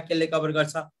ओपनिङमा केले कभर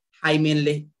गर्छ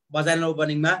हाइमेनले भजाइनल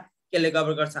ओपनिङमा केले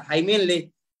कभर गर्छ हाइमेनले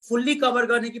फुल्ली कभर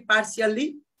गर्ने कि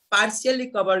पार्शियली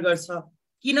कभर गर्छ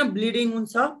किन ब्लिडिङ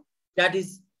हुन्छ दैट इज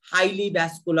हाईली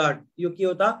भ्यास्कुलर यो के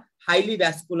हो त हाईली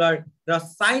भ्यास्कुलर र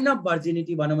साइन अफ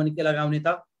भर्जिनिटी भन्नु भने के लगाउने त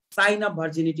साइन अफ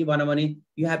भर्जिनिटी भन्नु भने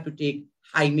you have to take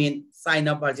hymen sign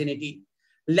of virginity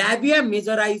ल्याबिया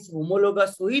मेजराइज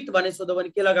homologous with भने सोध्यो भने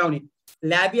के लगाउने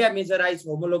ल्याबिया मेजराइज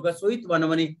होमोलोगस विथ भन्नु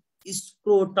भने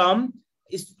स्क्रोटम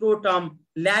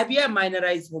ल्याबिया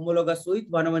माइनराइज होमोलोगस विथ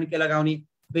भन्नु भने के लगाउने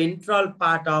भेन्ट्रल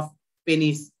पार्ट अफ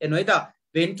पेनिस हेर्नु है त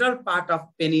ventral part of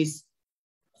penis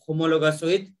homologous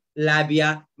with ल्याबिया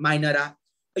minora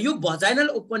यो भजाइनल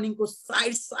ओपनिङको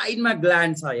साइडमा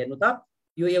ग्ल्यान्ड छ हेर्नु त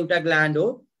यो एउटा ग्ल्यान्ड हो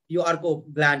यो अर्को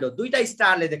ग्ल्यान्ड हो दुईटा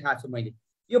स्टारले देखाएको छु मैले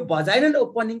यो भजाइनल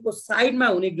ओपनिङको साइडमा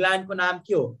हुने ग्ल्यान्डको नाम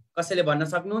के हो कसैले भन्न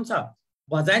सक्नुहुन्छ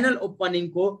भजाइनल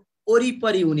ओपनिङको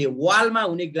ओरिपरि हुने वालमा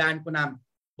हुने ग्ल्यान्डको नाम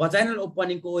भजाइनल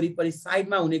ओपनिङको ओरिपरि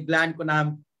साइडमा हुने ग्ल्यान्डको नाम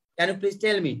can you please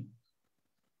tell me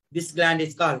this gland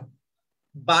is called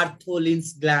Bartholin's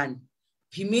gland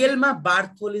फिमेलमा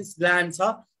Bartholin's gland छ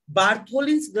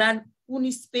बार्थोलिन्स ग्ल्यान्ड कुन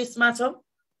स्पेसमा छ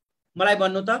मलाई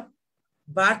भन्नु त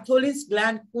बार्थोलिन्स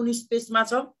ग्ल्यान्ड कुन स्पेसमा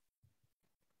छ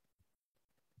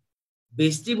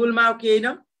भेस्टिबुलमा हो कि हैन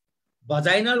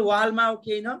भजाइनल वालमा हो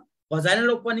कि हैन भजाइनल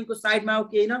ओपनिङको साइडमा हो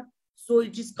कि हैन so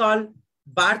it is called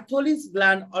Bartholin's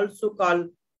gland also called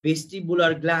vestibular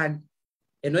gland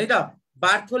हेर्नु है त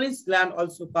Bartholin's gland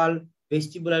also called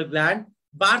vestibular gland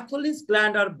Bartholin's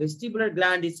gland or vestibular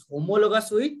gland is homologous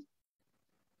with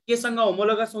केसँग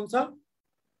homologous हुन्छ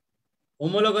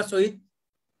homologous with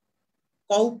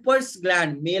Cowper's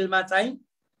gland मेल मा चाहिँ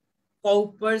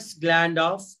Cowper's gland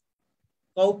of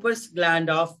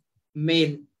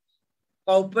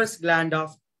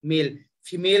male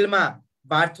female मा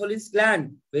Bartholin's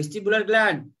gland, vestibular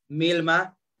gland, male ma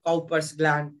Cowper's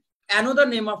gland. Another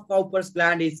name of Cowper's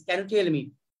gland is, can you tell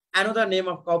me? Another name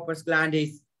of Cowper's gland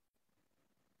is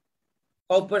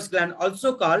Cowper's gland,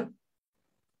 also called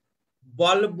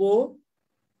bulbourethral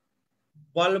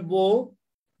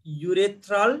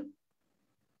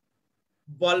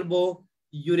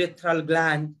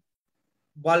gland.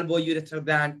 Bulbo urethral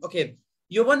gland okay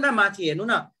यो भन्दा माथि हेर्नु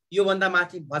न यो भन्दा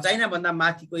माथि भजाइना भन्दा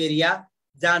माथिको एरिया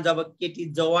जहाँ जब केटी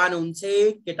जवान हुन्छ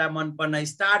केटा मन पर्न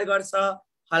स्टार्ट गर्छ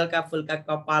हल्का फुल्का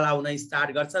कपाल आउन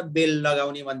स्टार्ट गर्छ बेल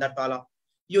लगाउने भन्दा तल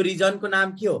यो रिजनको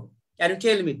नाम के हो can you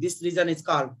tell me this reason is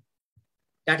called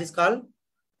that is called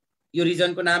यो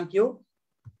रिजनको नाम के हो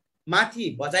माथि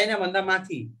भजाइना भन्दा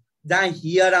माथि जहाँ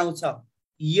हियर आउँछ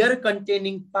here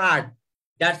containing part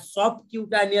that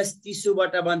सबक्युटानियस tissue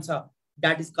बाट बन्छ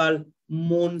दैट इज कॉल्ड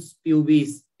मोन्स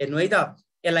प्यूबिस हेर्नु है त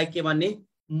यसलाई के भन्ने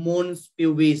मोन्स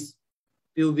प्यूबिस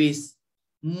प्यूबिस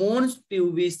मोन्स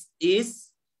प्यूबिस इज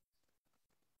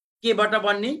के बाट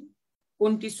बन्ने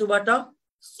कुन टिस्यु बाट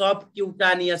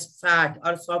सबक्युटानियस फैट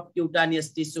और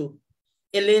सबक्युटानियस टिस्यु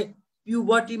यसले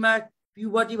प्युबर्टी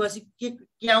भएपछि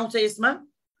के आउँछ यसमा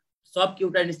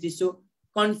सबक्युटानियस tissue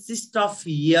consist of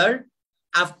here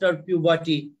after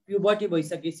puberty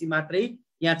भइसकेपछि मात्रै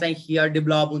यहाँ चाहिँ हियर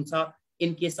डेभलप हुन्छ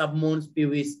in case of मोन्स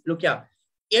pubis look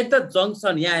at the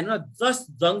junction यहाँ हेर्नु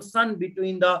जस्ट जंक्शन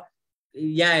बिट्विन द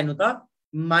यहाँ हेर्नु त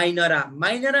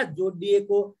माइनरा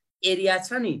जोडिएको एरिया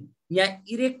छ नि यहाँ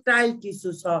इरेक्टाइल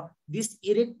टिस्यु छ this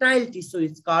erectile tissue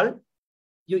is called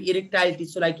यो इरेक्टाइल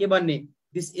टिस्युलाई के भन्ने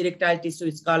this erectile tissue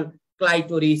is called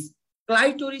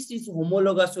clitoris is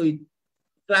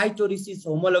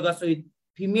homologous with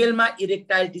female मा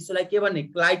इरेक्टाइल टिस्युलाई के भन्ने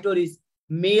क्लाइटोरिस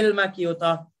मेल मा के हो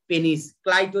त penis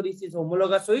clitoris is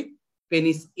homologous with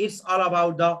penis it's all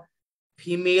about the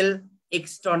female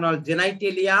external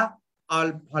genitalia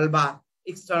और vulva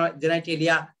external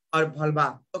genitalia or vulva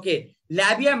okay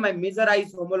labia majora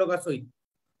is homologous with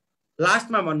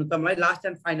last मा भन्नु त मलाई last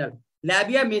and final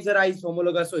labia majora is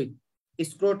homologous with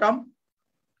scrotum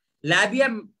labia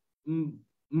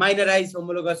minora is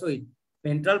homologous with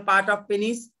ventral part of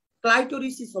penis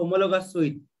clitoris is homologous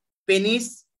with penis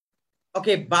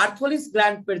okay Bartholin's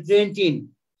gland present in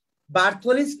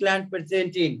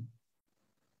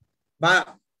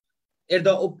at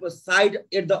the side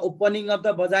at the opening of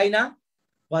the vagina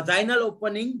vaginal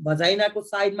opening vagina ko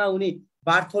side ma hune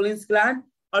Bartholin's gland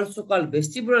also called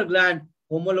vestibular gland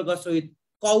homologous with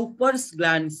Cowper's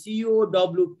gland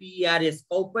COWPERS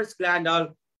Cowper's gland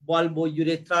or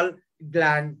bulbourethral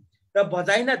gland र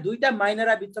vagina दुईटा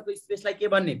minora बिचको स्पेसलाई के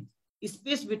भन्ने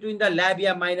space between the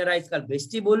labia minora is called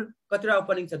vestibule कतिवटा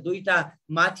opening छ दुईटा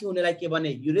माथि हुनेलाई के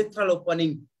भन्ने युरेथ्रल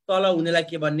ओपनिङ तल हुनेलाई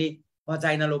के भन्ने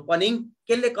vaginal opening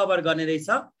केले कभर गर्ने रहेछ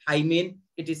hymen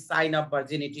it is sign of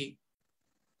virginity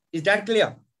is that clear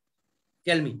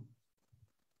tell me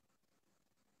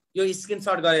यो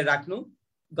स्क्रिनशट गरेर राख्नु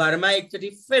घरमा एकचोटी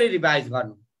फेरि रिभाइज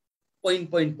गर्नु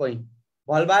पोइन्ट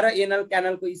भल्भा र एनल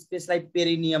क्यानलको स्पेसलाई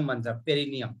पेरिनियम भन्छ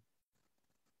पेरिनियम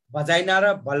भजाइना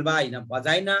र भल्भा हैन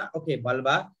भजाइना ओके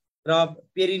भल्भा र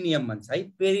पेरिनियम भन्छ है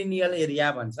पेरिनियल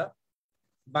एरिया भन्छ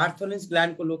Bartholin's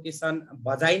ग्ल्यान्डको location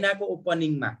भजाइनाको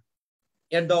ओपनिङमा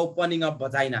at the opening of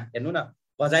भजाइना हेर्नु न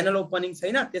भजाइनल ओपनिङ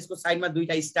छैन त्यसको साइडमा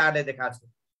दुईटा स्टारले देखाएको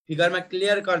छ फिगरमा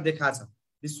क्लियर कट देखाएको छ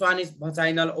this one is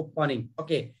vaginal opening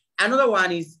okay another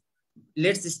one is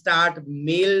let's start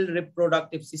male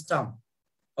reproductive system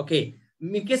okay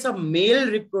in case of male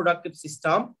reproductive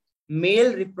system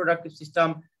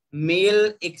male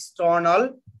external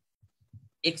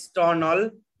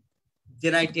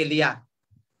genitalia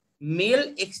male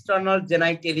external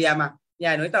genitalia ma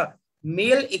यहाँ हेर्नु है त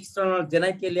male external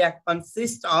genitalia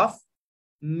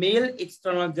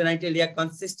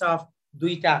consist of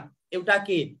दुईटा एउटा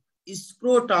के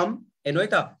scrotum हेर्नु है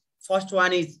त first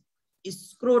one is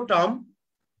scrotum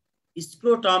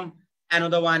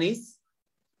another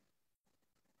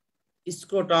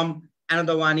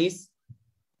one is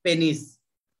penis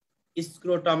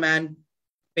scrotum and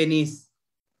penis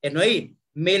हेर्नु है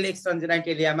male external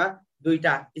genitalia मा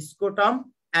दुईटा scrotum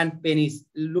and penis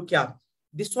look here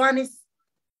this one is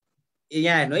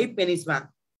यहाँ हेर्नु है पेनिस मा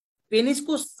पेनिस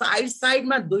को साइड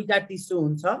मा दुईटा टिस्यु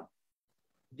हुन्छ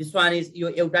this one is यो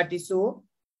एउटा टिस्यु हो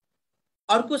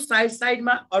अर्को साइड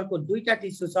मा अर्को दुईटा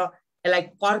टिस्यु छ यसलाई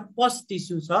कर्पस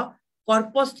टिस्यु छ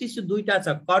कर्पस टिस्यु दुईटा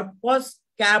छ कर्पस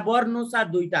क्याभर्नोसा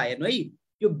दुईटा हेर्नु है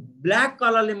यो ब्ल्याक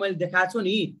कलरले मैले देखाएको छु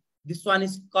नि दिस वान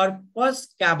इज कर्पस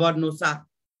क्याभर्नोसा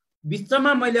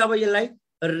बिचमा मैले अब यसलाई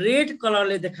रेड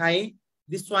कलरले देखाएँ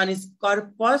दिस वान इज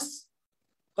कर्पस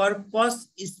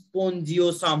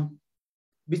स्पोन्जियोसम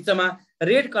बिचमा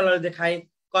रेड कलर देखाएँ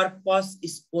कर्पस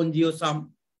स्पोन्जियोसम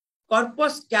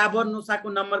कर्पस क्याभर्नोसाको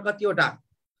नम्बर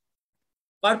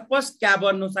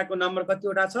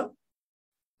कतिवटा छ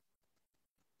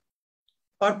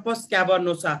कर्पस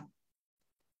क्याभर्नोसा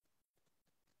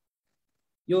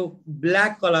यो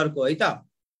ब्ल्याक कलर को है त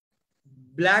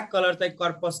ब्ल्याक कलर चाहिँ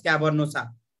कर्पस क्याभर्नोसा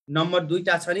नम्बर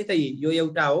दुईटा छ नि त यो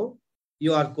एउटा हो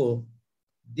यो अर्को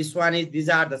This one is, these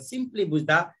are the simply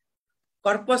बुझ्दा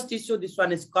corpus tissue, this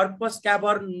one is corpus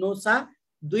cavernosa.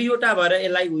 दुईवटा भएर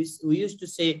यसलाई we used to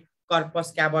say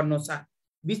corpus cavernosa.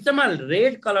 बिचमा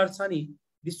red color छ नि,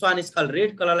 this one is called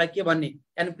red color लाई के भन्ने?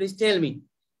 Can you please tell me?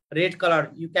 Red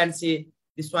color, you can say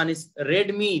this one is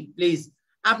red meat, please.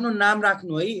 आफ्नो नाम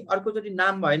राख्नु है, अर्कोचोटी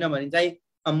नाम भएन भने चाहिँ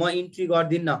म इन्ट्री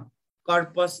गर्दिन्न.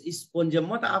 कर्पस स्पोन्जियम,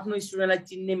 म त आफ्नो स्टुडेन्टलाई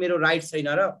चिन्ने मेरो राइट छैन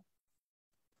र.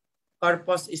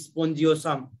 कर्पस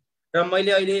स्पोन्जियोसम, र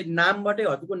मैले अहिले नामबाटै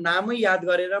हजुरको नामै याद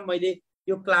गरेर मैले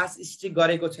यो क्लास स्ट्रिक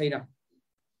गरेको छैन.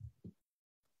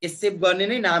 एसेप गर्ने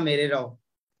नै नाम हेरेर हो.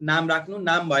 नाम राख्नु,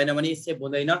 नाम भएन भने एसेप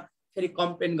हुँदैन, फेरि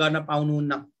कम्प्लेन गर्न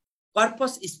पाउनुहुन्न.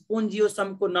 कर्पस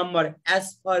स्पोन्जियोसम को number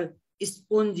as per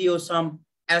स्पोन्जियोसम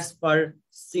as per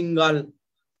single,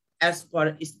 as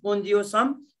per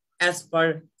स्पोन्जियोसम as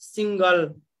per single.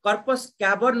 Corpus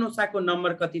क्याभर्नोसा को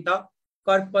नम्बर कति त?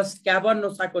 कर्पस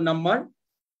क्याभर्नोसा को नम्बर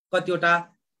कतिवटा?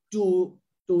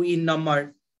 2 in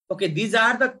number. Okay, these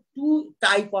are the 2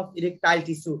 type of erectile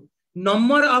tissue.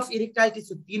 Number of erectile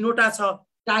tissue तीनवटा छ.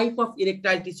 Type of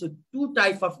erectile tissue 2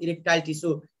 type of erectile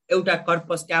tissue. एउटा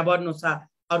corpus क्याभर्नोसा,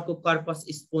 अर्को corpus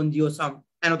स्पोन्जियोसम.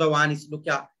 Another one is look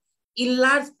here.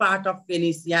 Enlarged part of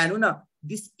penis. यहाँ हेर्नु न,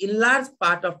 this enlarged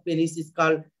part of penis is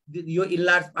called, यो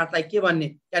enlarged part लाई के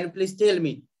भन्ने? Can you please tell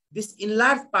me? This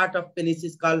enlarged part of penis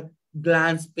is called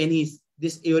glans penis.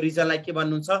 This यो region लाई के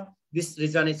भन्नुहुन्छ? This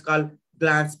region is called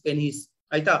glans penis.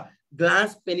 है त?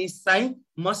 Glans penis चाहिँ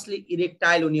mostly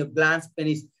erectile हुने हो. Glans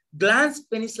penis. Glans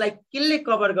penis लाई केले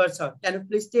कभर गर्छ? Can you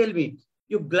please tell me?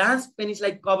 यो glans penis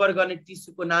लाई कभर गर्ने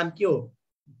टिस्यु को नाम के हो?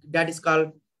 That is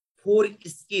called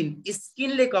foreskin.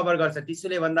 Skin ले कभर गर्छ. टिस्यु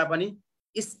ले भन्दा पनि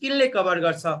skin ले कभर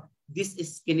गर्छ. This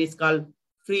skin is called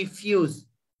prefuse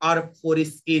or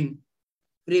foreskin.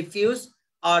 Prefuse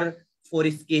or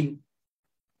foreskin.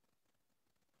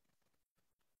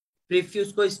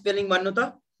 Prefuse को स्पेलिङ भन्नु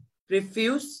त?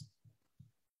 Prefuse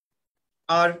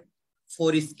or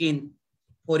foreskin.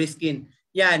 Foreskin.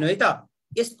 यहाँ हेर्नु है त,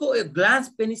 यसको ग्लान्स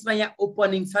पेनिसमा यहाँ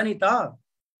ओपनिङ छ नि त.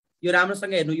 यो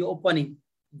राम्रोसँग हेर्नु, यो ओपनिङ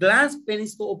ग्लान्स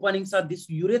पेनिसको ओपनिङ छ. दिस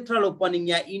युरेथ्रल ओपनिङ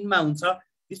यहाँ इनमा हुन्छ.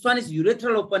 This one is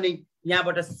urethral opening.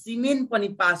 यहाँबाट सिमेन पनि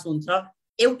पास हुन्छ.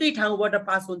 एउटै ठाउँबाट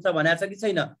पास हुन्छ भनेको छ कि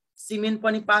छैन? सिमेन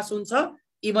पनि पास हुन्छ,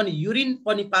 इभन युरिन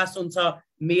पनि पास हुन्छ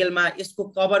मेलमा. यसको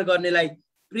कभर गर्नेलाई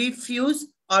प्रिफ्यूज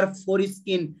और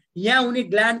फोरेस्किन. यहाँ हुने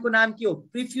ग्ल्यान्डको नाम के हो?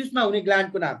 प्रिफ्यूजमा हुने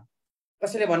ग्ल्यान्डको नाम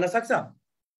कसैले भन्न सक्छ?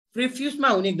 प्रिफ्यूजमा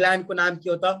हुने ग्ल्यान्डको नाम के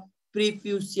हो त?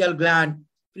 प्रिफ्यूसियल ग्ल्यान्ड.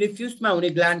 प्रिफ्यूजमा हुने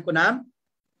ग्ल्यान्डको नाम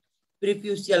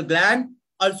प्रिफ्यूसियल gland,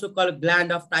 also called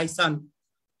gland of Tyson.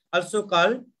 Also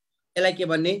called, यसलाई के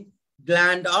भन्ने?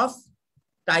 Gland of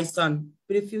Tyson.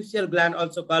 प्रिफ्यूसियल gland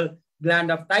also called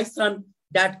gland of Tyson.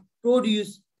 That produce,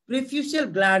 प्रिफ्यूसियल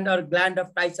gland और ग्ल्यान्ड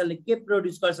अफ टाइसनले के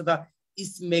प्रोड्यूस गर्छ त?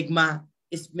 Smegma.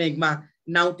 Smegma.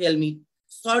 Now tell me,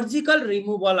 surgical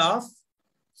removal of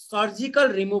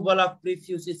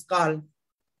prefuse is called,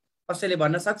 कसैले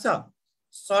भन्न सक्छ?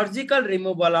 Surgical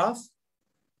removal of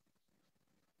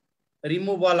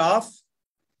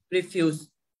prefuse.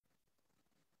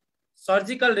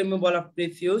 Surgical removal of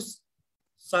prefuse,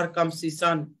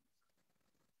 circumcision.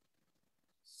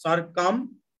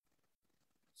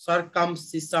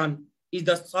 Circumcision is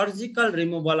the surgical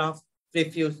removal of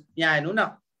प्रेफ्यूज. यहाँ हेर्नु न,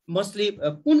 मोस्टली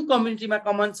कुन कम्युनिटीमा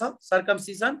कमन छ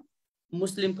सर्कमसिजन?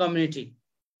 Muslim community.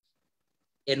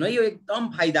 हेर्नु है, यो एकदम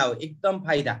फाइदा हो, एकदम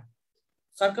फाइदा.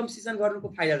 सर्कमसिजन गर्नुको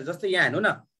फाइदा हो. जस्तो यहाँ हेर्नु न,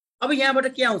 अब यहाँबाट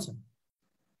के आउँछ?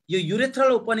 यो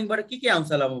युरेथ्रल ओपनिङबाट के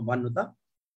आउँछ ल म भन्नु त?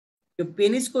 यो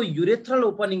पेनिसको युरेथ्रल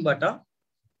ओपनिङबाट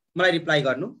मलाई रिप्लाई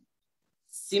गर्नु.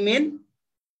 सिमेन,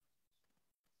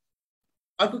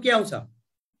 अर्को के आउँछ?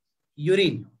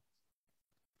 युरिन.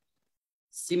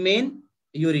 Semen,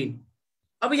 urine.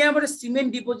 अब यहाँबाट सिमेन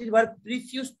डिपोजिट भएर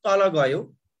प्रिफ्यूज तल गयो,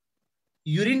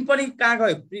 युरिन पनि कहाँ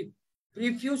गयो?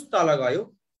 प्रिफ्यूज तल गयो.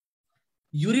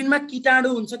 युरिनमा कीटाणु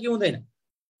हुन्छ कि हुँदैन?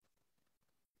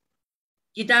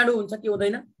 कीटाणु हुन्छ कि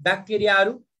हुँदैन?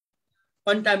 ब्याक्टेरियाहरू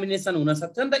कन्टामिनेसन हुन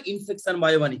सक्छ नि त, इन्फेक्सन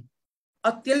भयो भने.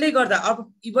 अब त्यसले गर्दा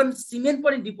अब इभन सिमेन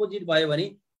पनि डिपोजिट भयो भने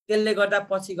त्यसले गर्दा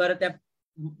पछि गएर त्यहाँ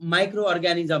माइक्रो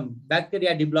अर्गानिजम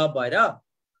ब्याक्टेरिया डेभलप भएर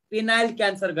पेनाइल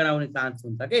क्यान्सर गराउने चान्स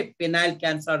हुन्छ के. पेनाइल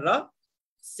क्यान्सर र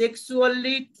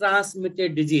sexually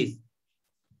transmitted disease.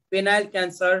 Penile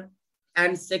cancer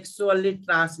and sexually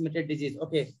transmitted disease.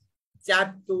 Okay,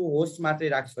 chat to host मात्रै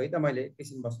राख्छु है त मैले,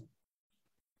 एकछिन बस्नु.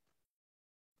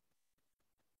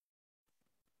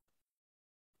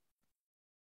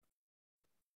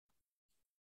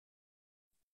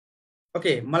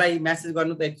 ओके, मलाई मेसेज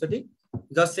गर्नु त एकचोटि.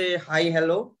 Just say hi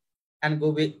hello and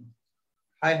go बे.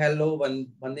 Hi, hello,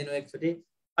 one दिन एकचोटि.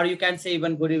 Or you can say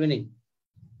even good evening.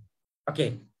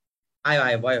 Okay.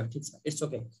 आयो भयो ठीक छ it's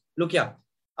okay look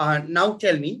here now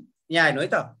tell me यहाँ हेर्नु है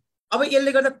त अब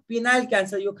यसले गर्दा पेनाइल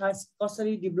क्यान्सर यो खास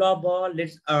कसरी डेभलप भयो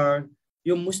लेट्स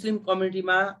यो मुस्लिम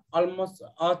कम्युनिटीमा almost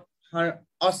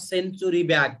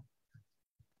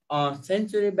a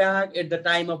century back at the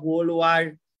time of World War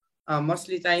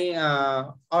mostly चाहिँ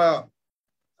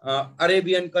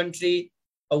अरेबियन कन्ट्री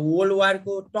वर्ल्ड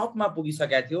वारको टपमा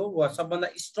पुगिसकेको थियो सबभन्दा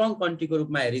स्ट्रङ कन्ट्रीको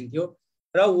रूपमा हेरिन्थ्यो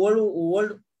र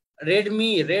world Redmi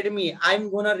I am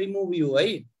gonna remove you है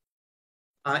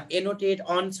एनोटेट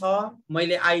अन छ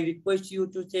मैले I request you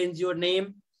to change your name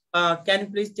can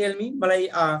please tell me मलाई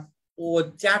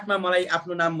च्याटमा मलाई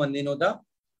आफ्नो नाम भनिदिनु त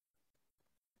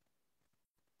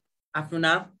आफ्नो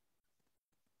नाम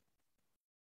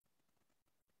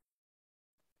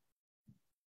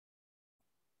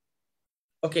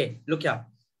ओके लुक हियर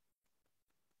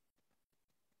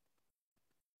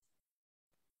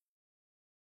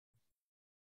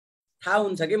थाहा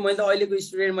हुन्छ कि मैले त अहिलेको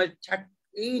स्टुडेन्ट मैले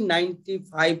ठ्याक्कै 90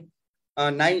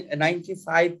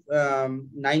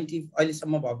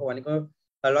 अहिलेसम्म भएको भनेको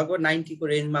लगभग 90 को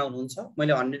रेन्जमा हुनुहुन्छ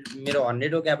मैले 100 मेरो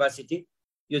 100 हो क्यापासिटी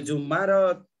यो जुममा र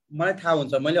मलाई थाहा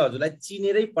हुन्छ मैले हजुरलाई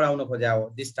चिनेरै पढाउन खोजेको हो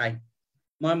दिस टाइम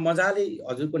म मजाले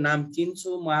हजुरको नाम चिन्छु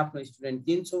म आफ्नो स्टुडेन्ट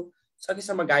चिन्छु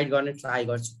सकेसम्म गाइड गर्ने ट्राई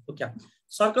गर्छु ओके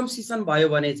सर्कमसिजन भयो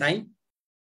भने चाहिँ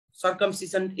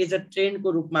सर्कमसिजन एज अ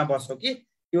ट्रेन्डको रूपमा बस्यो कि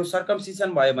यो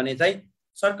सर्कमसिजन भयो भने चाहिँ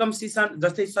सर्कमसिजन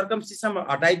जस्तै सर्कमसिजन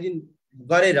हटाइदिनु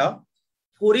गरेर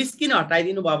फोरस्किन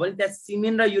हटाइदिनु भयो भने त्यहाँ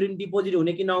सिमेन र युरिन डिपोजिट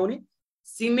हुने कि नहुने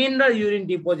सिमेन र युरिन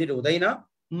डिपोजिट हुँदैन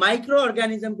माइक्रो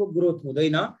अर्गानिजमको ग्रोथ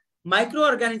हुँदैन माइक्रो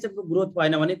अर्गानिजमको ग्रोथ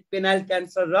भएन भने पेनाइल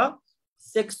क्यान्सर र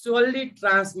sexually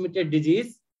transmitted disease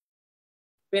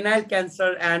penile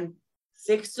cancer and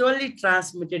sexually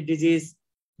transmitted disease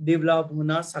develop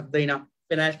हुन सक्दैन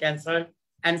penile cancer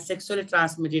and sexually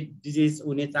transmitted disease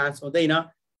हुने चान्स हुँदैन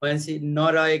भनेपछि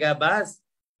नरहेका बाँस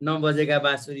नबजेका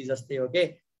बाँसुरी जस्तै हो के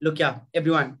look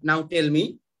everyone now tell me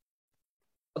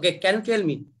okay can you tell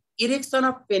me erection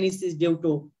of penis is due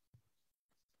to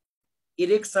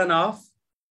erection of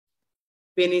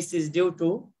penis is due to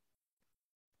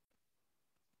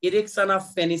erection of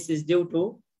penis is due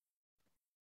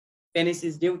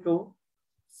to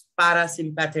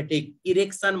parasympathetic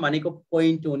erection भनेको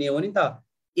point हुने हो नि त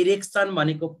erection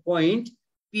भनेको point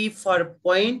p for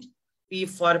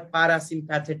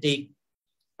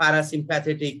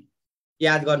parasympathetic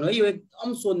याद गर्नु है यो एकदम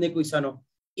सोध्ने क्वेशन हो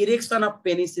erection of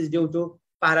penis is due to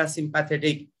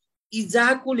parasympathetic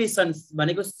ejaculation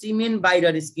भनेको सीमेन बाहिर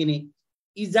निस्किने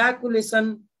ejaculation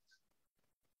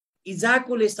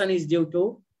is due to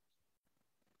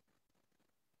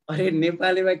अरे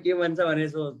नेपालीमा के भन्छ भने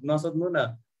नसोध्नु न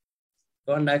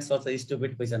don't ask such a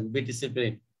stupid question be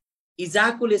discipline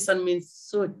ejaculation means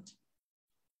shoot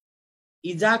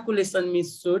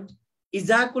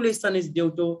ejaculation is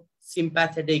due to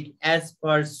sympathetic as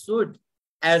per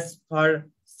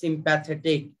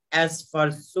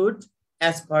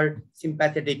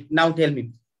sympathetic now tell me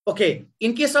okay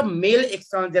in case of male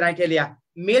external genitalia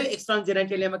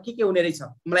मा के हुने रहेछ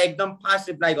मलाई एकदम फास्ट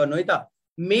रिप्लाई गर्नु है त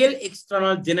male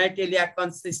external genitalia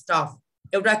consist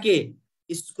of एउटा के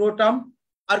स्क्रोटम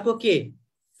अर्को के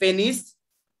पेनिस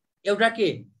एउटा के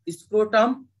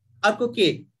स्क्रोटम अर्को के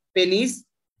पेनिस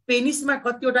पेनिसमा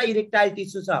कतिवटा इरेक्टाइल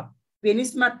टिस्यु छ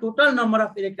पेनिसमा total number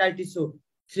of erectile tissue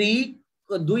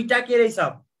 3 दुईटा के रहेछ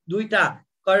दुईटा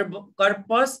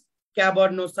कर्पस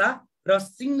क्याभर्नोसा र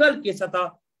सिंगल के छ त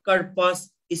corpus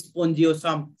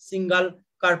स्पोन्जियोसम single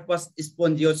corpus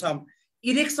स्पोन्जियोसम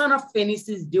erection of penis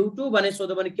is due to भने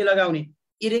सोध्यो भने के लगाउने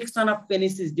erection of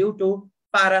penis is due to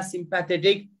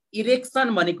पारासिम्प्याथेटिक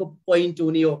erection भनेको पोइन्ट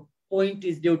हुने हो point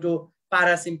is due to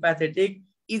पारासिम्प्याथेटिक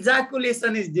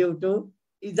इजाकुलेसन is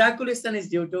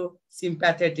due to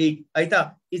sympathetic है त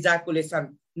इजाकुलेसन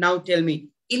now tell me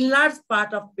enlarge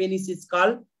part of penis is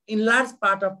called enlarge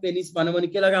part of penis भन्नु भने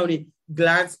के लगाउने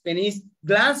glance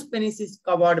penis is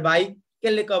covered by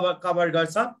केले कभर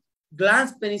गर्छ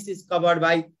glance penis is covered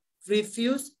by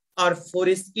प्रिफ्यूज और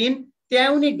foreskin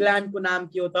त्याउने gland को नाम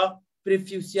के हो त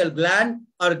प्रिफ्यूसियल ग्ल्यान्ड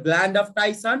और ग्ल्यान्ड अफ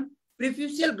टाइसन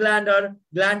प्रिफ्यूसियल ग्ल्यान्ड और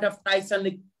ग्ल्यान्ड अफ टाइसन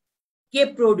ले के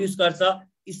प्रोड्युस गर्छ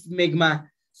स्मेग्मा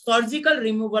सर्जिकल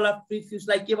रिमूवल अफ प्रिफ्यूज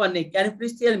लाई के भन्ने can you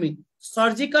please tell me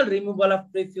surgical removal of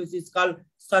प्रिफ्यूज is called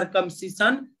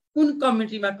circumcision कुन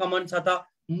कम्युनिटीमा कमन छ त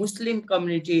मुस्लिम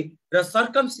कम्युनिटी र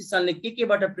सर्कमसिजन ले के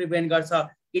बाट प्रिभेन्ट गर्छ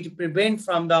it prevent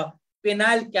from the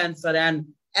penile cancer and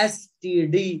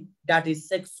STD that is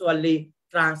sexually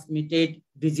transmitted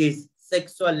disease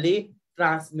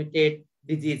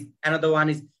another one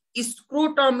is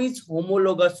scrotum is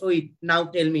homologous with now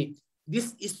tell me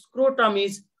this scrotum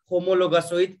is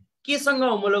homologous with के सँग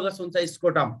homologous हुन्छ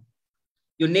scrotum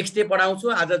यो next day पढाउँछु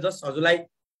आज just हजुरलाई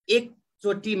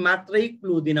एकचोटी मात्रै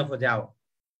clue दिन खोजे हो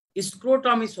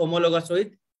scrotum is homologous with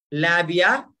ल्याबिया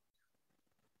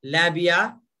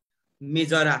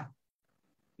majora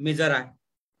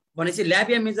भनेपछि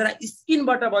ल्याबिया मेजरा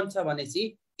स्किनबाट बन्छ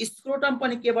भनेपछि स्क्रोटम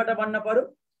पनि केबाट बन्न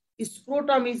पर्यो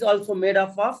scrotum is also made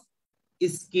up of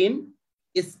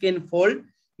skin fold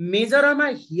मेजरामा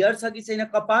here छ कि छैन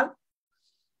कपाल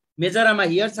मेजरामा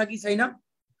हियर छ कि छैन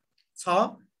छ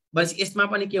भनेपछि यसमा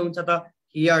पनि के हुन्छ त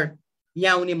हियर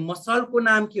यहाँ हुने मसलको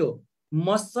नाम के हो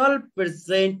muscle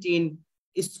present in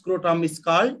scrotum is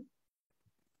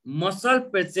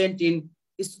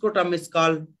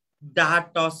called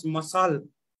डार्टस muscle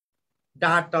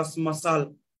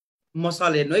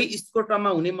हेर्नु है स्क्रोटममा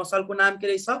हुने मसलको नाम के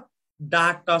रहेछ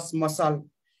डार्टस मसल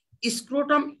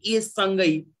स्क्रोटम एज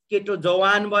सँगै केटो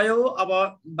जवान भयो अब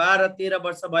 12-13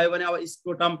 वर्ष भयो भने अब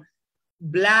स्क्रोटम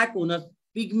ब्ल्याक हुन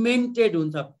पिगमेन्टेड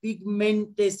हुन्छ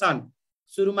पिगमेन्टेसन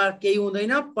सुरुमा केही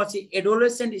हुँदैन पछि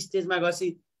एडोलेसेन्ट स्टेजमा गएपछि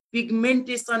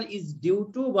पिगमेन्टेसन इज ड्यू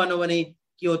टु भन्नु भने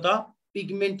के हो त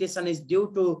pigmentation is due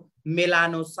to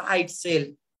melanocyte sale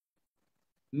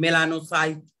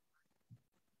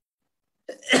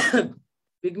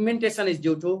pigmentation is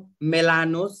due to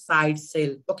melanocyte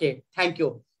cell. Okay, thank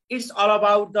you. It's all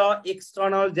about the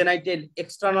external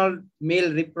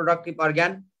male reproductive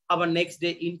organ. Our next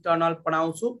day internal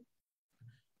पढाउँछु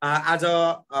as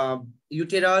a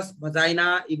uterus,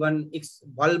 vagina, even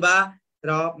vulva,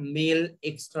 र male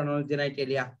external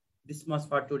genitalia. This much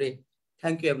for today.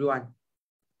 Thank you everyone.